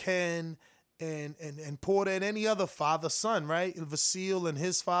Angel and Ken and Porter and any other father-son, right? Vasil and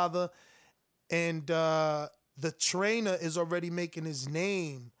his father. And the trainer is already making his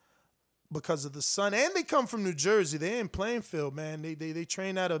name because of the son. And they come from New Jersey. They're in Plainfield, man. They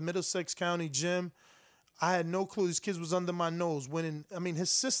train at a Middlesex County gym. I had no clue these kids was under my nose winning. I mean,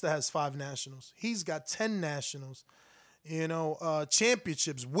 his sister has 5 nationals. He's got 10 nationals. You know,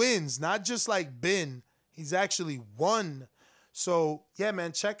 championships, wins, not just like been. He's actually won. So, yeah,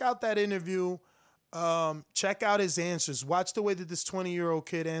 man, check out that interview. Check out his answers. Watch the way that this 20-year-old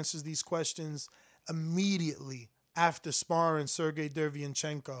kid answers these questions immediately after sparring Sergey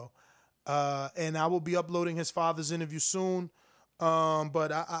Derevyanchenko. And I will be uploading his father's interview soon.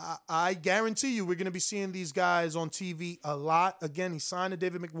 But I guarantee you we're going to be seeing these guys on TV a lot. Again, he signed to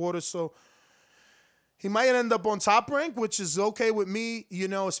David McWaters, so he might end up on Top Rank, which is okay with me, you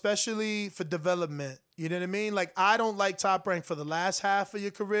know, especially for development. You know what I mean? Like, I don't like Top Rank for the last half of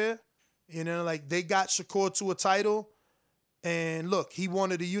your career. You know, like, they got Shakur to a title, and look, he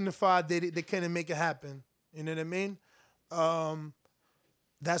wanted a unified. They couldn't make it happen. You know what I mean?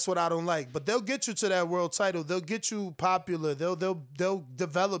 That's what I don't like. But they'll get you to that world title. They'll get you popular. They'll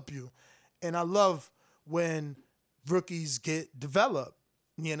develop you. And I love when rookies get developed,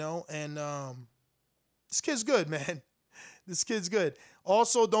 you know, and this kid's good, man. This kid's good.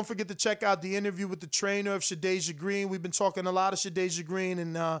 Also, don't forget to check out the interview with the trainer of Shadasia Green. We've been talking a lot of Shadasia Green,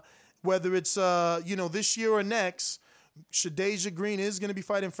 and whether it's you know, this year or next, Shadasia Green is going to be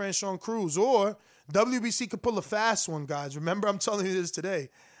fighting Franchon Cruz, or WBC could pull a fast one, guys. Remember, I'm telling you this today.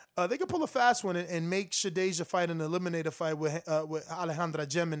 They could pull a fast one and make Shadasia fight an eliminator fight with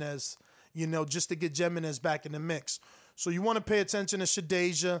Alejandra Jimenez, you know, just to get Jimenez back in the mix. So you want to pay attention to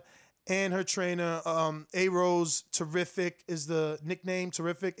Shadasia and her trainer. A-Rose Terrific is the nickname.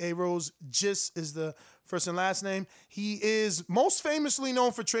 Terrific. A-Rose Gis is the first and last name. He is most famously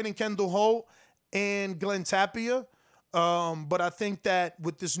known for training Kendall Holt and Glenn Tapia. But I think that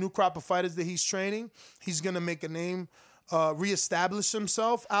with this new crop of fighters that he's training, he's going to make a name, reestablish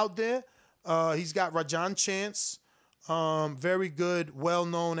himself out there. He's got Rajan Chance, very good,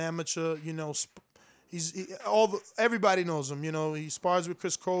 well-known amateur, you know, everybody knows him, you know, he spars with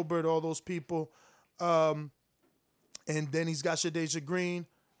Chris Colbert, all those people. And then he's got Shadasia Green,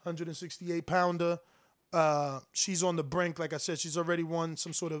 168-pounder. She's on the brink, like I said, she's already won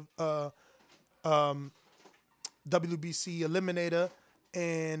some sort of WBC eliminator,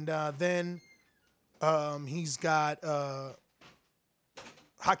 and then he's got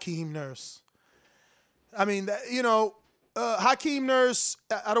Hakeem Nurse. I mean, you know, Hakeem Nurse.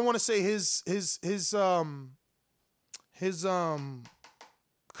 I don't want to say his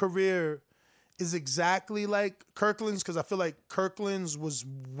career is exactly like Kirkland's, because I feel like Kirkland's was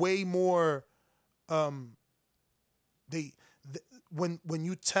way more. When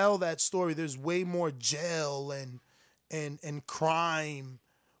you tell that story, there's way more jail and crime.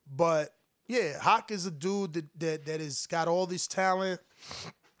 But yeah, Hawk is a dude that has got all this talent,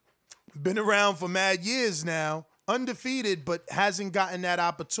 been around for mad years now, undefeated, but hasn't gotten that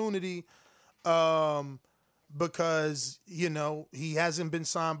opportunity because, you know, he hasn't been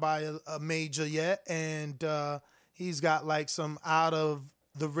signed by a major yet, and he's got like some out of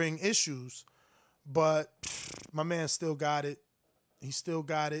the ring issues. But my man still got it. He still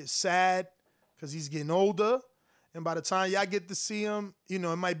got it. Sad because he's getting older. And by the time y'all get to see him, you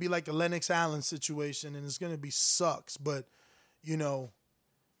know, it might be like a Lennox Allen situation, and it's going to be sucks. But, you know,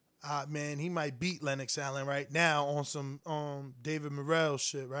 man, he might beat Lennox Allen right now on some David Morrell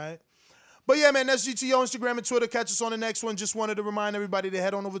shit, right? But yeah, man, that's GTO, Instagram and Twitter. Catch us on the next one. Just wanted to remind everybody to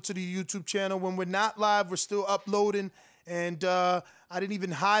head on over to the YouTube channel. When we're not live, we're still uploading. And I didn't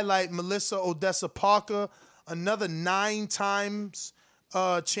even highlight Melissa Odessa Parker, another 9 times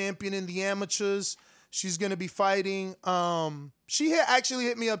champion in the amateurs. She's going to be fighting. She actually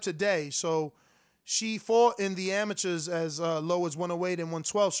hit me up today. So she fought in the amateurs as low as 108 and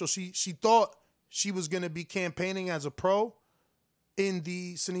 112. So she thought she was going to be campaigning as a pro in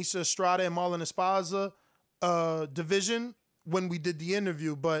the Sinisa Estrada and Marlon Esparza division when we did the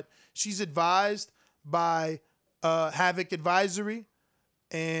interview. But she's advised by Havoc Advisory.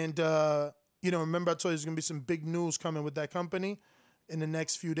 And, you know, remember I told you there's going to be some big news coming with that company in the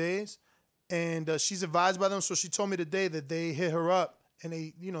next few days. And she's advised by them. So she told me today that they hit her up and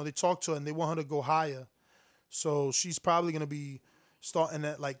they talked to her and they want her to go higher. So she's probably going to be starting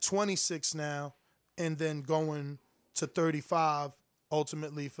at like 26 now and then going to 35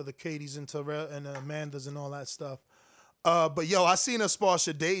 ultimately for the Katie's and Terrell and Amanda's and all that stuff. But yo, I seen her spar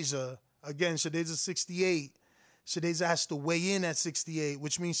Shadasia. Again, Shadasia's 68. Shadasia has to weigh in at 68,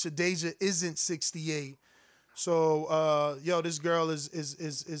 which means Shadasia isn't 68. So, yo, this girl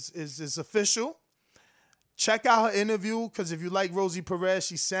is official. Check out her interview, because if you like Rosie Perez,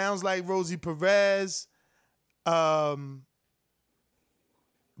 she sounds like Rosie Perez. But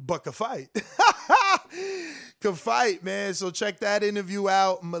can fight. could fight, man. So check that interview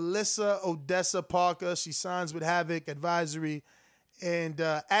out. Melissa Odessa Parker. She signs with Havoc Advisory. And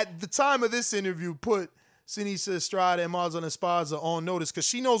at the time of this interview, put Sinisa Estrada and Marlon Esparza on notice because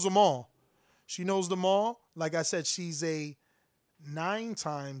she knows them all. She knows them all. Like I said, she's a 9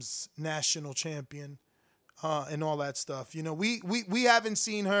 times national champion and all that stuff. You know, we haven't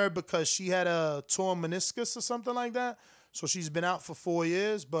seen her because she had a torn meniscus or something like that. So she's been out for 4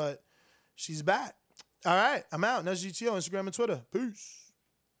 years, but she's back. All right, I'm out. That's GTO, Instagram and Twitter. Peace.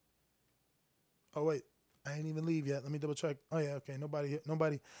 Oh, wait. I ain't even leave yet. Let me double check. Oh, yeah, okay.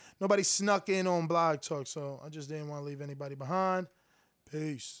 Nobody snuck in on Blog Talk, so I just didn't want to leave anybody behind.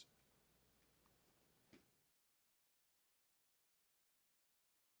 Peace.